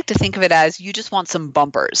dormant, I like to think of it as you just want some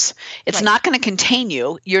bumpers. It's not going to contain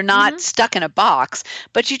you. You're not stuck in a box,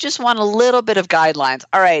 but you just want a little bit of guidelines.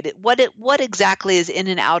 All right, what exactly is in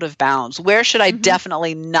and out of bounds? Where should I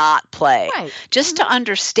definitely not play? Just to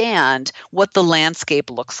understand what the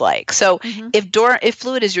landscape looks like. So if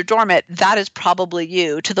fluid is your dormant, that is probably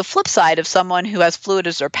you. To the flip side of someone who has fluid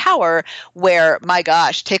as their power, where, my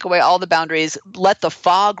gosh, take away all the boundaries, let the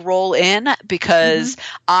fog roll in because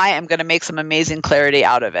I am going to make some amazing clarity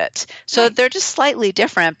out of it. So they're just slightly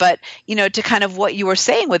different, but, to kind of what you were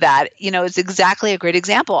saying with that, is exactly a great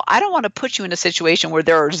example. I don't want to put you in a situation where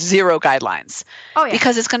there are zero guidelines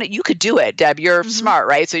because you could do it, Deb. You're smart,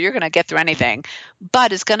 right? So you're going to get through anything,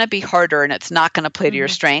 but it's going to be harder and it's not going to play to your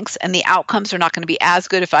strengths, and the outcomes are not going to be as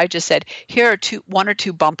good if I just said, here are one or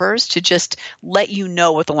two bumpers to just let you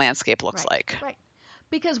know what the landscape looks like. Right.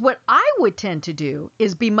 Because what I would tend to do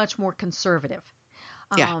is be much more conservative.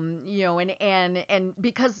 And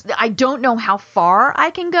because I don't know how far I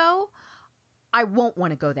can go, I won't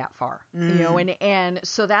want to go that far. And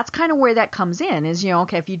so that's kind of where that comes in is,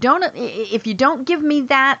 okay, if you don't give me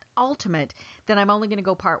that ultimate, then I'm only going to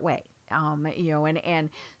go part way.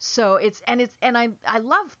 So I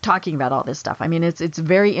love talking about all this stuff. I mean, it's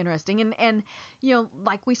very interesting. And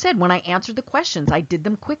like we said, when I answered the questions, I did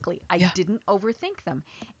them quickly. I didn't overthink them.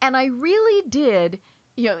 And I really did,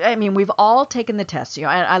 we've all taken the test.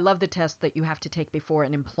 I love the test that you have to take before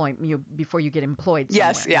before you get employed somewhere.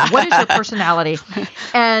 Yes, yeah. What is your personality?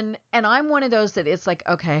 And I'm one of those that it's like,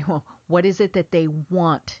 okay, well, what is it that they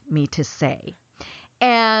want me to say?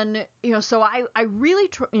 And, so I really,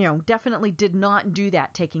 definitely did not do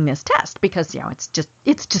that taking this test because,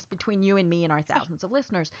 it's just between you and me and our thousands of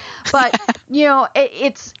listeners. But,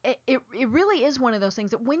 it really is one of those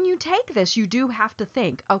things that when you take this, you do have to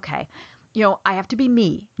think, okay, I have to be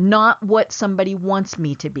me, not what somebody wants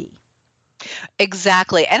me to be.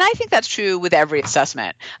 Exactly. And I think that's true with every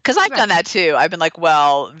assessment because I've done that too. I've been like,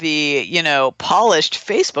 well, the, polished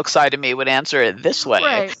Facebook side of me would answer it this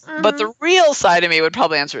way, but the real side of me would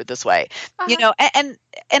probably answer it this way,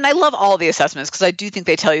 and I love all the assessments because I do think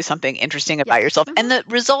they tell you something interesting about yourself. And the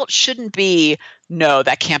result shouldn't be, no,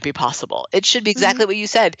 that can't be possible. It should be exactly what you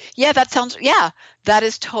said. Yeah, that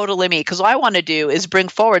is totally me. Because what I want to do is bring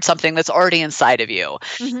forward something that's already inside of you.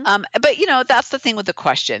 But, that's the thing with the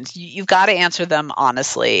questions. You've got to answer them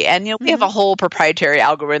honestly. And, we have a whole proprietary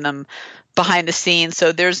algorithm behind the scenes.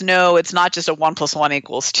 So it's not just a 1 + 1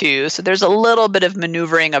 = 2. So there's a little bit of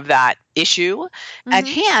maneuvering of that issue at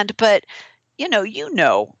hand. But you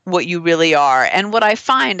know what you really are. And what I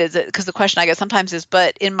find is that, because the question I get sometimes is,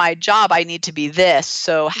 but in my job, I need to be this.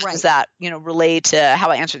 So how does that, relate to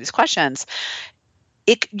how I answer these questions?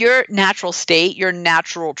 your natural state, your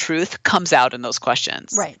natural truth comes out in those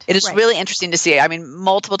questions. Right. It is really interesting to see. I mean,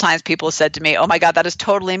 multiple times people have said to me, "Oh my God, that is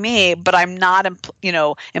totally me," but I'm not,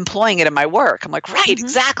 employing it in my work. I'm like, right,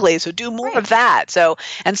 exactly. So do more of that. So,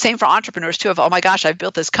 and same for entrepreneurs too. Of, oh my gosh, I've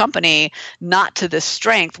built this company not to this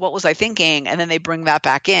strength. What was I thinking? And then they bring that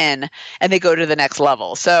back in and they go to the next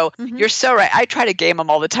level. So you're so right. I try to game them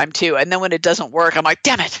all the time too. And then when it doesn't work, I'm like,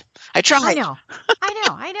 damn it, I tried. I know.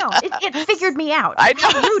 It figured me out. I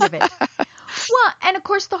know. The root of it. Well, and of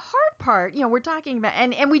course, the hard part, we're talking about,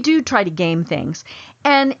 and we do try to game things.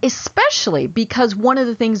 And especially because one of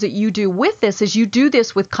the things that you do with this is you do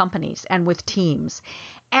this with companies and with teams.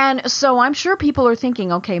 And so I'm sure people are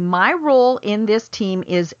thinking, okay, my role in this team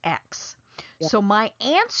is X. Yeah. So my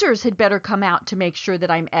answers had better come out to make sure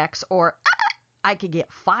that I'm X, or I could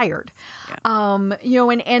get fired.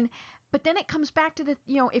 Yeah. But then it comes back to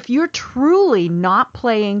if you're truly not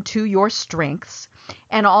playing to your strengths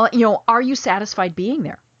and all, are you satisfied being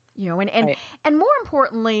there? And more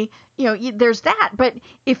importantly, there's that. But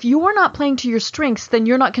if you're not playing to your strengths, then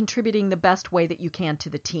you're not contributing the best way that you can to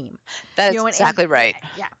the team. That's exactly right.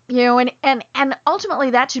 Yeah. And ultimately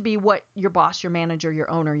that should be what your boss, your manager,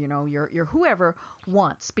 your owner, your whoever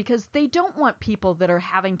wants, because they don't want people that are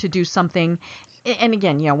having to do something. And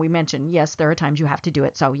again, we mentioned, yes, there are times you have to do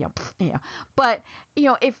it. So, but,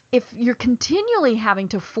 if you're continually having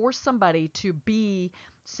to force somebody to be,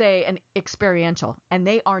 say, an experiential, and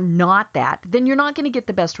they are not that, then you're not going to get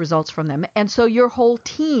the best results from them. And so your whole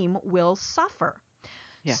team will suffer.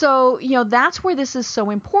 Yeah. So, that's where this is so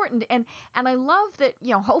important. And I love that,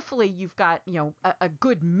 hopefully you've got, a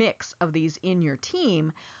good mix of these in your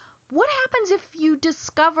team. What happens if you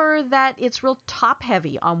discover that it's real top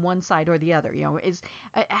heavy on one side or the other?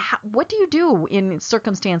 What do you do in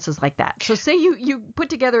circumstances like that? So say you put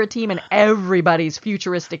together a team and everybody's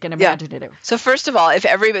futuristic and imaginative. Yeah. So first of all,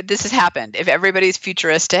 this has happened, if everybody's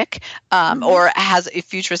futuristic or has a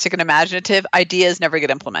futuristic and imaginative, ideas never get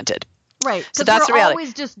implemented. Right. So that's the reality.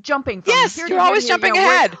 Always just jumping from yes, here you're to always here, jumping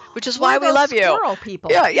ahead, which is why we love you. Squirrel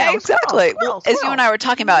people. Yeah, exactly. Squirrel. As you and I were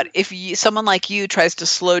talking about, if someone like you tries to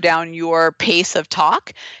slow down your pace of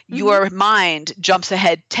talk, your mind jumps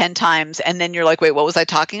ahead 10 times, and then you're like, wait, what was I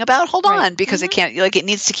talking about? Hold on, because it can't, it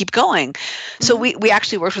needs to keep going. So we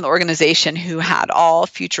actually worked with an organization who had all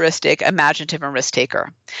futuristic, imaginative, and risk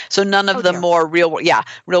taker. So none of the more real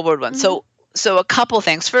world ones. So a couple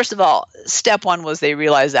things. First of all, step one was they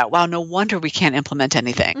realized that, wow, no wonder we can't implement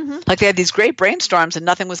anything. Like they had these great brainstorms and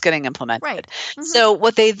nothing was getting implemented. Right. So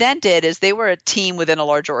what they then did is they were a team within a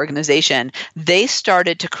larger organization. They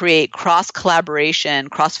started to create cross-collaboration,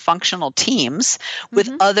 cross-functional teams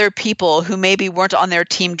with other people who maybe weren't on their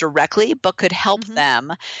team directly, but could help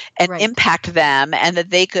them and impact them, and that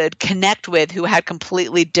they could connect with who had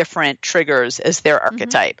completely different triggers as their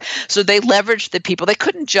archetype. So they leveraged the people. They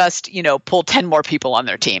couldn't just, pull 10 more people on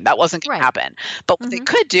their team. That wasn't going to happen. But what they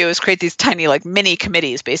could do is create these tiny mini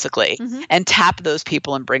committees basically and tap those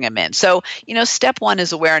people and bring them in. So, step one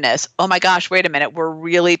is awareness. Oh my gosh, wait a minute. We're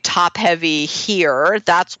really top heavy here.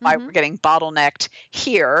 That's why we're getting bottlenecked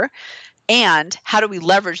here. And how do we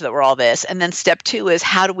leverage that we're all this? And then step two is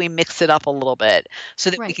how do we mix it up a little bit so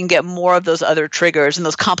that we can get more of those other triggers and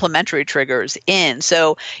those complementary triggers in.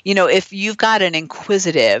 So, if you've got an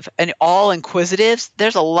inquisitive and all inquisitives,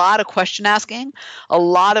 there's a lot of question asking, a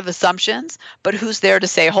lot of assumptions, but who's there to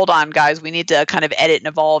say, hold on, guys, we need to kind of edit and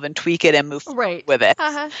evolve and tweak it and move forward with it.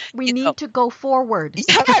 We need to go forward.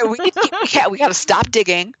 We got to stop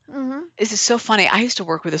digging. This is so funny. I used to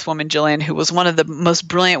work with this woman, Jillian, who was one of the most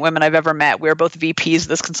brilliant women I've ever met. We were both VPs of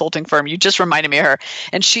this consulting firm. You just reminded me of her.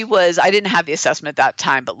 And I didn't have the assessment at that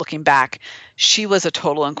time, but looking back, she was a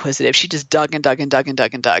total inquisitive. She just dug and dug and dug and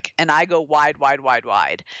dug and dug. And I go wide, wide, wide,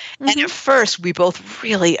 wide. And at first, we both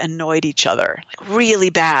really annoyed each other,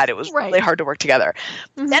 really bad. It was really hard to work together.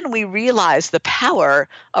 Then we realized the power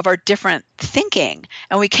of our different thinking.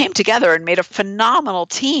 And we came together and made a phenomenal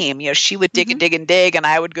team. She would dig and dig and dig, and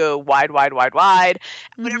I would go wide, wide, wide, wide.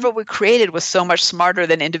 Whatever we created was so much smarter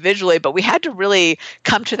than individually, but we had to really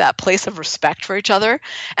come to that place of respect for each other.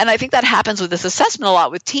 And I think that happens with this assessment a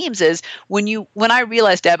lot with teams is when I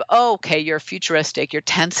realized, Deb, okay, you're futuristic, you're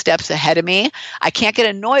 10 steps ahead of me. I can't get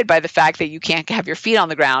annoyed by the fact that you can't have your feet on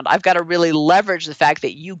the ground. I've got to really leverage the fact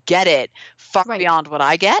that you get it far beyond what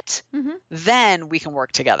I get. Then we can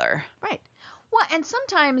work together. Right. Well, and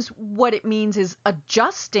sometimes what it means is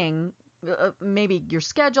adjusting maybe your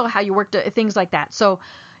schedule, how you work, things like that. So,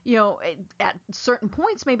 at certain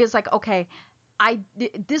points, maybe it's like, okay,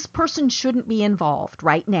 this person shouldn't be involved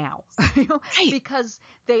right now, Right. because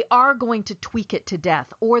they are going to tweak it to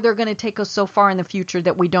death, or they're going to take us so far in the future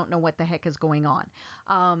that we don't know what the heck is going on.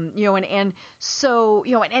 And so,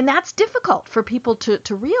 and that's difficult for people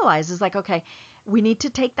to realize, is like, okay, we need to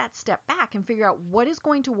take that step back and figure out what is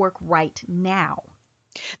going to work right now.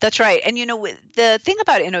 That's right. And the thing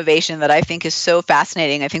about innovation that I think is so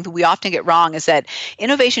fascinating, I think that we often get wrong, is that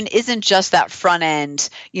innovation isn't just that front end,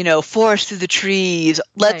 forest through the trees,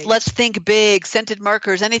 let's think big, scented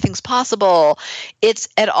markers, anything's possible. It's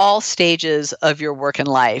at all stages of your work and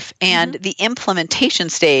life. And the implementation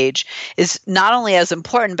stage is not only as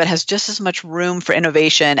important, but has just as much room for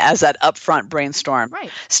innovation as that upfront brainstorm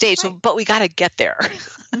stage. So, but we got to get there.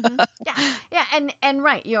 Yeah. And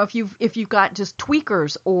right. If you've got just tweakers,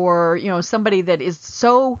 or somebody that is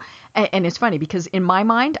so, and it's funny because in my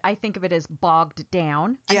mind I think of it as bogged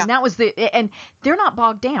down. I mean, that was and they're not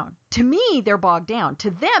bogged down. To me, they're bogged down. To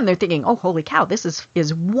them, they're thinking, "Oh, holy cow, this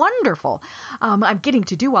is wonderful. I'm getting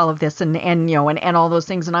to do all of this and all those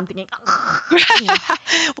things." And I'm thinking,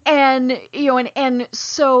 and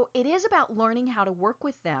so it is about learning how to work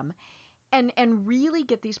with them and really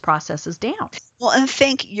get these processes down. Well, and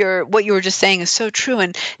think what you were just saying is so true.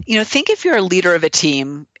 And, think if you're a leader of a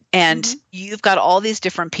team and you've got all these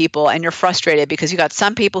different people and you're frustrated because you got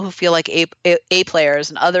some people who feel like A players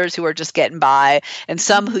and others who are just getting by, and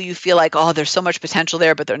some who you feel like, oh, there's so much potential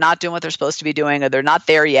there, but they're not doing what they're supposed to be doing, or they're not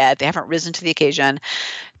there yet. They haven't risen to the occasion.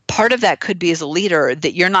 Part of that could be, as a leader,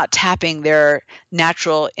 that you're not tapping their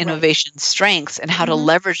natural innovation strengths and how to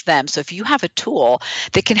leverage them. So if you have a tool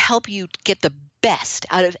that can help you get the best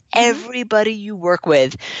out of everybody you work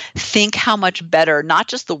with, think how much better not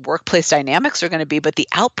just the workplace dynamics are going to be, but the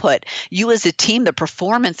output. You as a team, the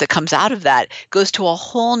performance that comes out of that goes to a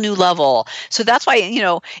whole new level. So that's why,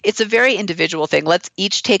 it's a very individual thing. Let's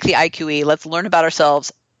each take the IQE. Let's learn about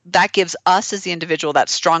ourselves. That gives us as the individual that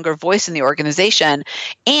stronger voice in the organization.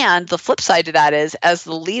 And the flip side to that is, as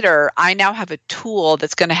the leader, I now have a tool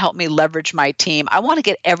that's going to help me leverage my team. I want to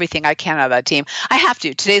get everything I can out of that team. I have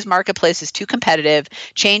to. Today's marketplace is too competitive.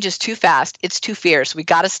 Change is too fast. It's too fierce. We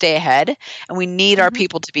got to stay ahead, and we need our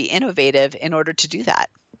people to be innovative in order to do that.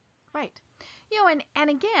 Right. And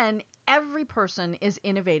again, every person is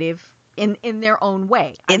innovative in their own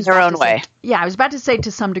way. In their own way. I was about to say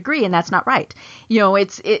to some degree, and that's not right.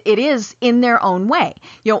 It is in their own way.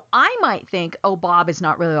 I might think, oh, Bob is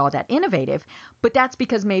not really all that innovative, but that's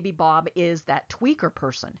because maybe Bob is that tweaker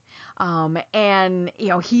person. And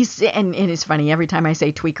it's funny, every time I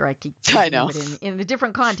say tweaker, I keep thinking of it in a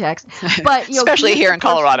different context. But especially here in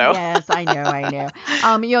Colorado. Yes, I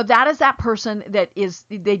know. That is that person that is,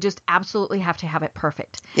 they just absolutely have to have it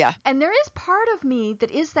perfect. Yeah. And there is part of me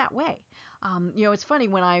that is that way. It's funny,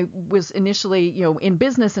 when I was initially, in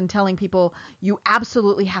business and telling people, you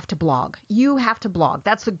absolutely have to blog. You have to blog.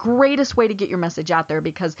 That's the greatest way to get your message out there,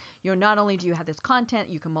 because, not only do you have this content,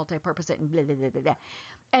 you can multi-purpose it and blah, blah, blah, blah, blah.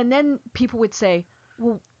 And then people would say,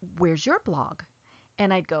 well, where's your blog?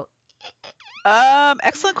 And I'd go,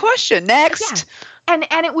 excellent question. Next. Yeah.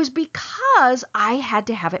 And it was because I had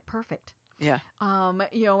to have it perfect. Yeah.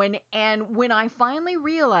 And when I finally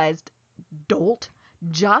realized,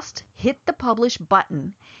 just hit the publish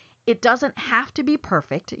button. It doesn't have to be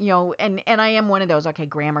perfect, and I am one of those, okay,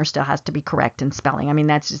 grammar still has to be correct, and spelling. I mean,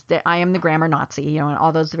 that's just, I am the grammar Nazi, and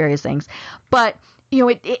all those various things. But,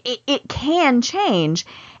 it can change.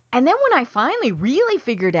 And then when I finally really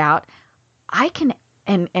figured out, I can,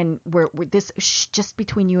 and we're this, just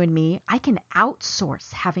between you and me, I can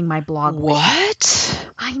outsource having my blog. What?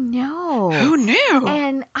 I know. Who knew?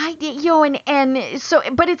 And and so,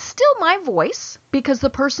 but it's still my voice, because the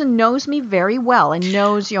person knows me very well and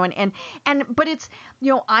knows, but it's,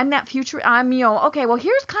 I'm that future, I'm, okay, well,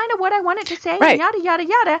 here's kind of what I wanted to say, right. Yada, yada,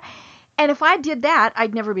 yada. And if I did that,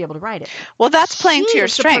 I'd never be able to write it. Well, that's playing to your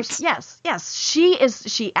strengths. Yes.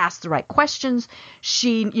 She asks the right questions.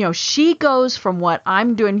 She goes from what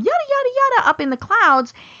I'm doing, yada, yada, yada, up in the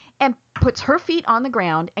clouds, and puts her feet on the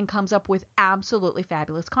ground and comes up with absolutely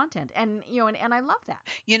fabulous content. And, and I love that.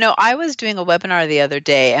 I was doing a webinar the other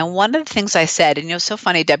day, and one of the things I said, and it was so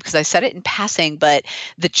funny, Deb, because I said it in passing, but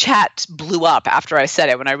the chat blew up after I said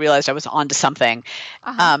it when I realized I was onto something.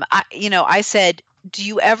 I said, do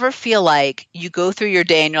you ever feel like you go through your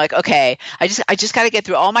day and you're like, okay, I just got to get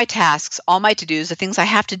through all my tasks, all my to-dos, the things I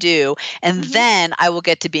have to do, and then I will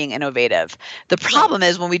get to being innovative. The problem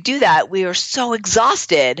is when we do that, we are so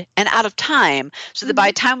exhausted and out of time, so that by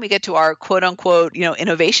the time we get to our quote unquote,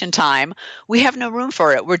 innovation time, we have no room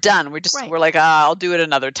for it. We're done. We're like, I'll do it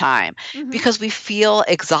another time, because we feel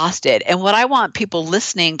exhausted. And what I want people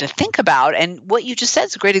listening to think about, and what you just said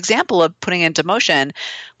is a great example of putting it into motion.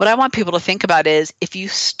 What I want people to think about is, if you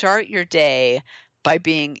start your day by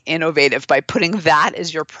being innovative, by putting that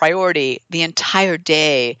as your priority, the entire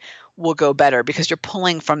day will go better because you're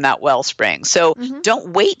pulling from that wellspring. So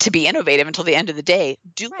don't wait to be innovative until the end of the day.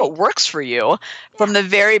 Do what works for you from the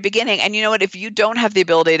very beginning. And you know what? If you don't have the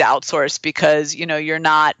ability to outsource because, you're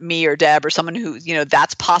not me or Deb or someone who,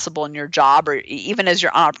 that's possible in your job, or even as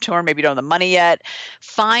you're an entrepreneur, maybe you don't have the money yet,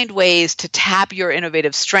 find ways to tap your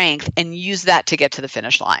innovative strength and use that to get to the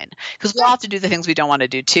finish line. Because we all have to do the things we don't want to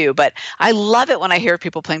do too. But I love it when I hear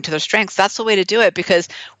people playing to their strengths. That's the way to do it, because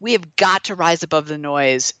we have got to rise above the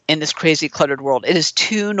noise in this crazy cluttered world. It is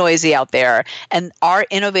too noisy out there. And our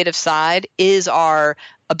innovative side is our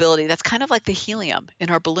ability. That's kind of like the helium in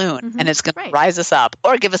our balloon, and it's going to rise us up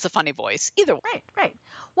or give us a funny voice. Either way. Right.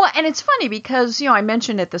 Well, and it's funny because, I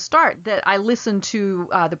mentioned at the start that I listened to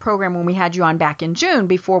the program when we had you on back in June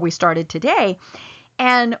before we started today.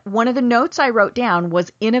 And one of the notes I wrote down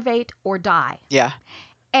was innovate or die. Yeah.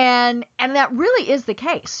 And that really is the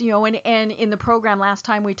case, and in the program last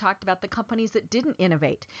time we talked about the companies that didn't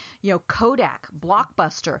innovate, Kodak,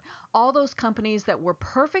 Blockbuster, all those companies that were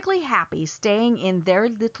perfectly happy staying in their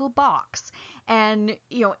little box, and,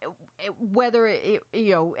 whether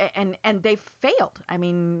and they failed. I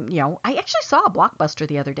mean, I actually saw a Blockbuster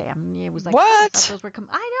the other day. I mean, it was like, what?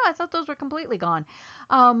 I thought those were completely gone.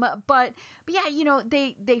 But yeah,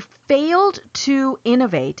 they failed to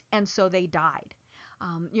innovate, and so they died.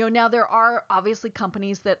 Now there are obviously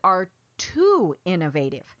companies that are too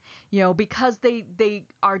innovative, because they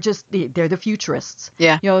are they're the futurists.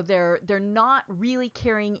 Yeah. They're not really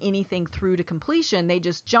carrying anything through to completion. They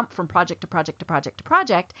just jump from project to project to project to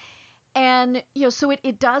project. And, so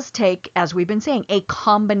it does take, as we've been saying, a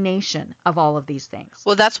combination of all of these things.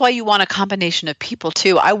 Well, that's why you want a combination of people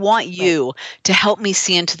too. I want you to help me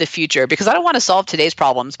see into the future, because I don't want to solve today's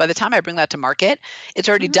problems. By the time I bring that to market, it's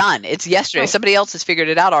already done. It's yesterday. Somebody else has figured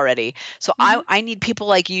it out already. So I need people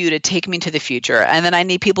like you to take me to the future. And then I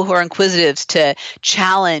need people who are inquisitives to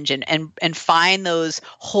challenge and find those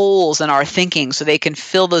holes in our thinking so they can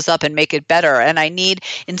fill those up and make it better. And I need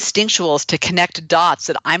instinctuals to connect dots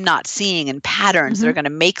that I'm not seeing and patterns that are going to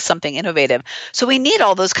make something innovative. So we need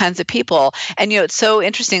all those kinds of people. And, it's so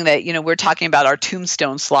interesting that, we're talking about our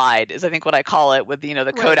tombstone slide is I think what I call it, with,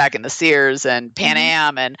 the Kodak and the Sears and Pan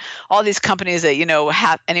Am and all these companies that,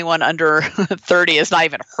 have anyone under 30 has not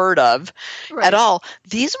even heard of at all.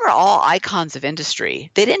 These were all icons of industry.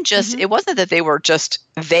 They didn't just, it wasn't that they were just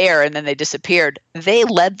there and then they disappeared. They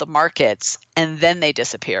led the markets and then they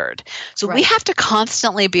disappeared. So we have to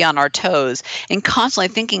constantly be on our toes and constantly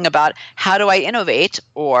thinking about, how do I innovate,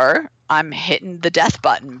 or I'm hitting the death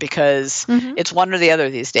button, because it's one or the other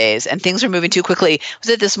these days and things are moving too quickly. Was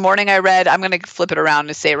it this morning I read, I'm going to flip it around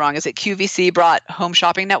and say it wrong. Is it QVC bought Home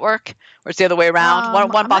Shopping Network, or it's the other way around?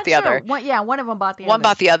 One bought the other. One of them bought the other. One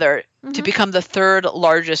bought the other to become the third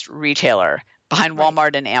largest retailer behind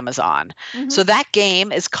Walmart and Amazon. So that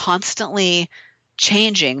game is constantly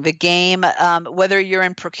changing. The game, whether you're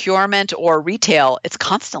in procurement or retail, it's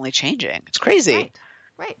constantly changing. It's crazy.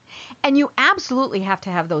 Right. And you absolutely have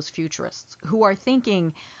to have those futurists who are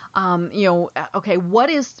thinking, okay, what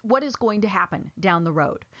is going to happen down the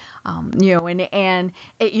road? It's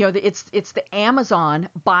the Amazon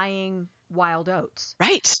buying Wild Oats,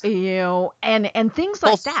 right? And things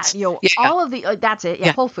like that. All of the that's it.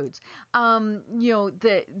 Whole Foods.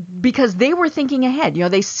 Because they were thinking ahead.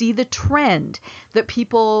 They see the trend that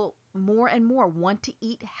people more and more want to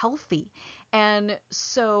eat healthy. And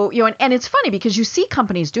so, and it's funny because you see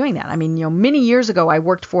companies doing that. I mean, many years ago, I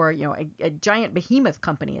worked for, a giant behemoth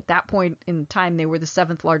company. At that point in time, they were the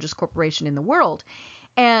 7th largest corporation in the world.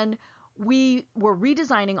 And we were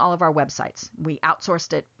redesigning all of our websites. We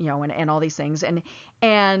outsourced it, and all these things. And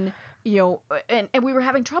we were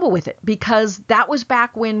having trouble with it because that was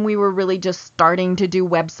back when we were really just starting to do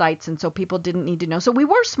websites. And so people didn't need to know. So we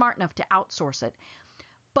were smart enough to outsource it.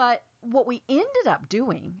 But what we ended up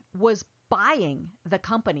doing was buying the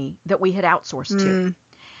company that we had outsourced to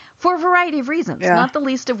for a variety of reasons, not the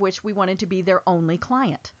least of which we wanted to be their only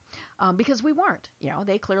client. Because we weren't,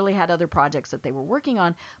 they clearly had other projects that they were working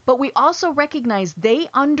on, but we also recognized they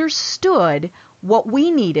understood what we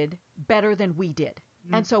needed better than we did.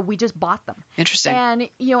 And so we just bought them. Interesting. And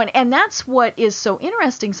and that's what is so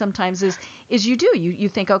interesting sometimes is you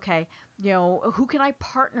think, okay, who can I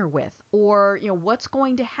partner with, or what's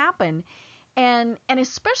going to happen, and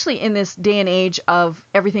especially in this day and age of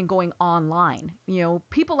everything going online,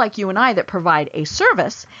 people like you and I that provide a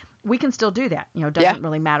service, we can still do that. It doesn't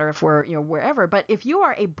really matter if we're wherever. But if you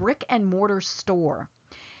are a brick and mortar store,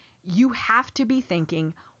 you have to be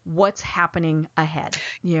thinking what's happening ahead,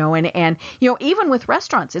 and even with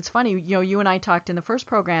restaurants, it's funny, you and I talked in the first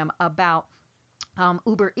program about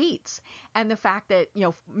Uber Eats and the fact that,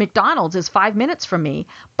 McDonald's is 5 minutes from me,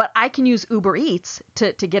 but I can use Uber Eats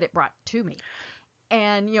to get it brought to me.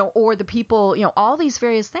 And, or the people, all these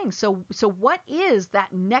various things. So what is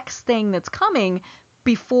that next thing that's coming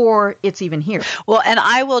before it's even here? Well, and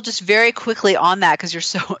I will just very quickly on that, because you're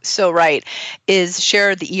so right, is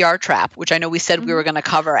share the ER trap, which I know we said we were going to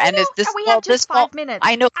cover. And we have just 5 minutes.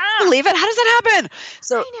 I know. I believe it. How does that happen?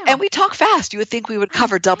 So, and we talk fast. You would think we would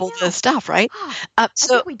cover double the stuff, right? I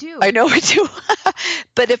think we do. I know we do.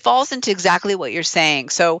 But it falls into exactly what you're saying.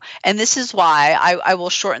 So, and this is why I will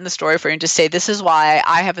shorten the story for you and just say, this is why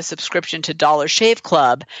I have a subscription to Dollar Shave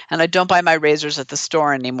Club, and I don't buy my razors at the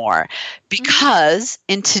store anymore, because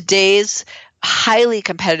in today's highly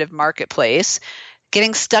competitive marketplace,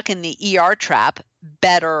 getting stuck in the ER trap,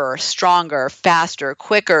 better, stronger, faster,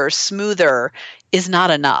 quicker, smoother, is not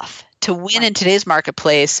enough. To win in today's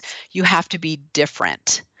marketplace, you have to be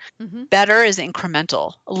different. Better is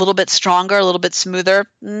incremental. A little bit stronger, a little bit smoother,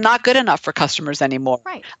 not good enough for customers anymore.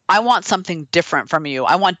 Right. I want something different from you.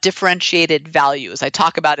 I want differentiated values. I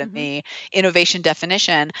talk about in the innovation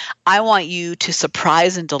definition. I want you to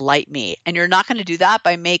surprise and delight me. And you're not going to do that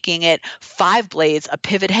by making it 5 blades, a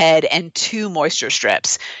pivot head, and 2 moisture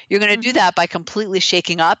strips. You're going to do that by completely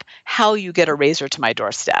shaking up how you get a razor to my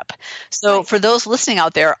doorstep. So for those listening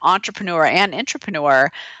out there, entrepreneur and intrapreneur,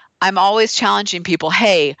 I'm always challenging people,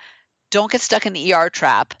 hey, don't get stuck in the ER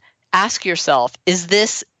trap. Ask yourself, is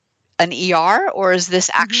this an ER or is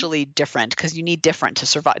this actually different? Because you need different to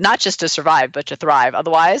survive, not just to survive, but to thrive.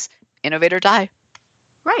 Otherwise, innovate or die.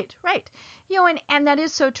 Right. And that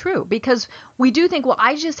is so true, because we do think, well,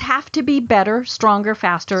 I just have to be better, stronger,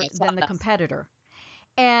 faster than the competitor.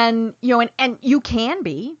 And, and you can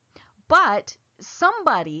be, but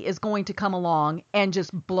somebody is going to come along and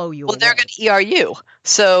just blow you away. Well, they're going to ER you.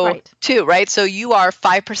 So, too, right? So you are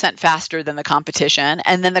 5% faster than the competition,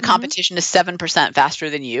 and then the competition is 7% faster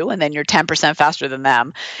than you, and then you're 10% faster than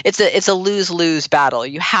them. It's a lose-lose battle.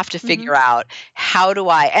 You have to figure out, how do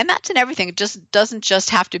I, and that's in everything. It just doesn't just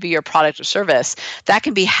have to be your product or service. That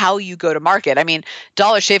can be how you go to market. I mean,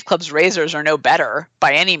 Dollar Shave Club's razors are no better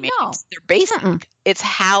by any means. No. They're basic. It's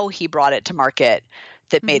how he brought it to market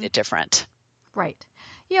that made it different. Right.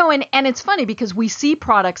 And it's funny because we see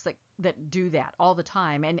products that do that all the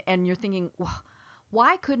time. And you're thinking, well,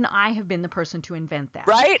 why couldn't I have been the person to invent that?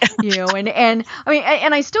 Right. And I mean,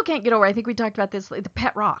 and I still can't get over, I think we talked about this, the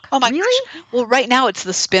pet rock. Oh my really? gosh. Well, right now it's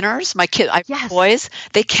the spinners. My kids, I have boys,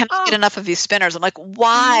 they cannot get enough of these spinners. I'm like,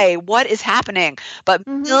 why? What is happening? But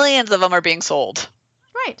millions of them are being sold.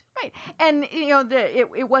 Right. And,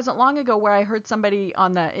 it wasn't long ago where I heard somebody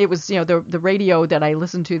on the radio that I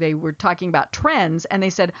listened to, they were talking about trends, and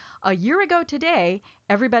they said a year ago today,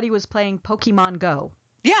 everybody was playing Pokemon Go.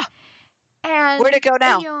 Yeah. And where'd it go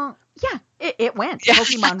now? It went. Yeah.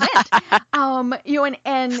 Pokemon went.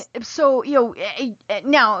 And so,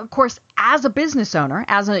 now, of course, as a business owner,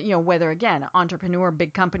 whether, again, entrepreneur,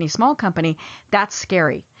 big company, small company, that's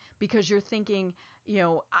scary. Because you're thinking,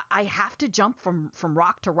 I have to jump from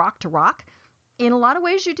rock to rock to rock. In a lot of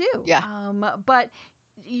ways you do. Yeah. But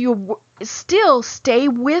you still stay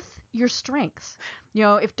with your strengths.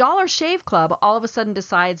 If Dollar Shave Club all of a sudden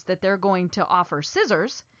decides that they're going to offer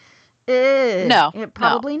scissors,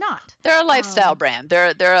 probably not. They're a lifestyle brand.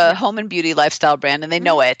 They're a home and beauty lifestyle brand, and they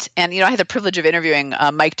know it. And I had the privilege of interviewing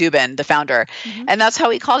Mike Dubin, the founder, and that's how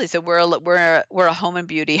he called it. He said, "We're a home and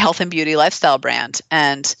beauty, health and beauty lifestyle brand,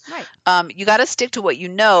 and you got to stick to what you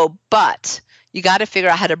know, but you got to figure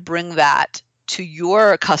out how to bring that to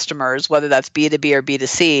your customers, whether that's B2B or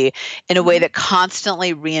B2C, in a way that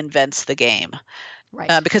constantly reinvents the game,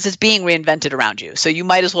 right? Because it's being reinvented around you, so you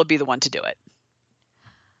might as well be the one to do it."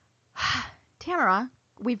 Tamara,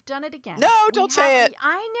 We've done it again. No, don't say it.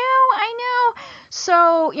 I know.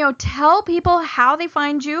 So, tell people how they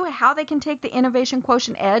find you, how they can take the Innovation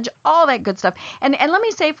Quotient Edge, all that good stuff. And let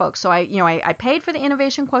me say, folks, so I paid for the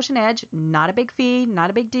Innovation Quotient Edge, not a big fee, not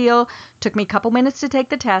a big deal. Took me a couple minutes to take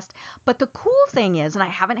the test. But the cool thing is, and I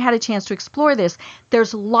haven't had a chance to explore this,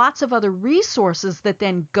 there's lots of other resources that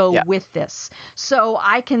then go with this. So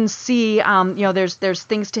I can see, there's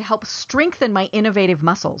things to help strengthen my innovative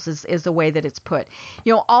muscles is the way that it's put.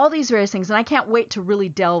 All these various things. And I can't wait to really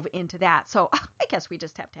delve into that. So I guess we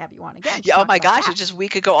just have to have you on again. Yeah, oh my gosh, we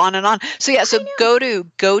could go on and on. So go to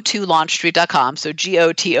LaunchStreet.com. So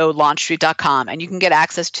GOTO LaunchStreet.com, and you can get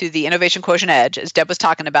access to the Innovation Quotient Edge, as Deb was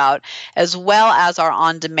talking about, as well as our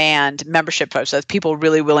on-demand membership program. So that's people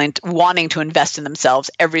really wanting to invest in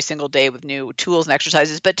themselves every single day with new tools and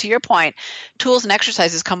exercises. But to your point, tools and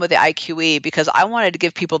exercises come with the IQE because I wanted to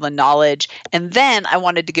give people the knowledge, and then I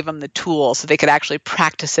wanted to give them the tools so they could actually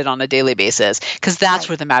practice it on a daily basis, because that's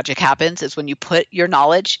where the magic happens, is when you put your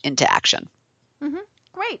knowledge into action. Mm-hmm.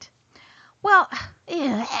 Great. Well,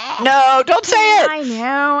 no, don't say it.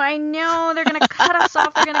 I know. They're going to cut us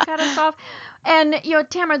off. And,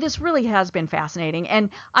 Tamara, this really has been fascinating. And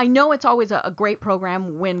I know it's always a great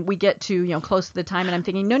program when we get to, close to the time. And I'm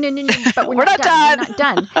thinking, no, but we're not done. We're not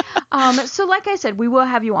done. So like I said, we will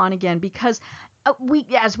have you on again because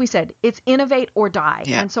as we said, it's innovate or die.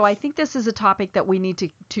 Yeah. And so I think this is a topic that we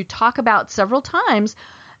need to talk about several times,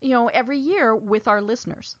 every year with our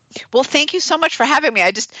listeners. Well, thank you so much for having me.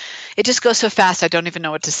 It just goes so fast. I don't even know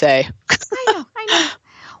what to say. I know.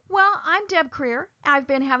 Well, I'm Deb Creer. I've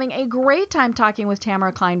been having a great time talking with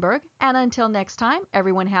Tamara Kleinberg. And until next time,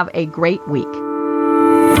 everyone have a great week.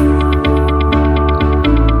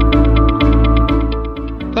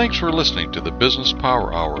 Thanks for listening to the Business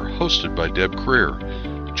Power Hour, hosted by Deb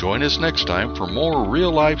Creer. Join us next time for more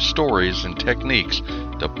real-life stories and techniques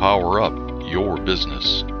to power up your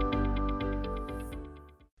business.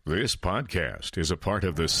 This podcast is a part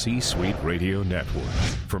of the C-Suite Radio Network.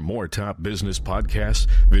 For more top business podcasts,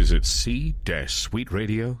 visit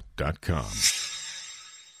c-suiteradio.com.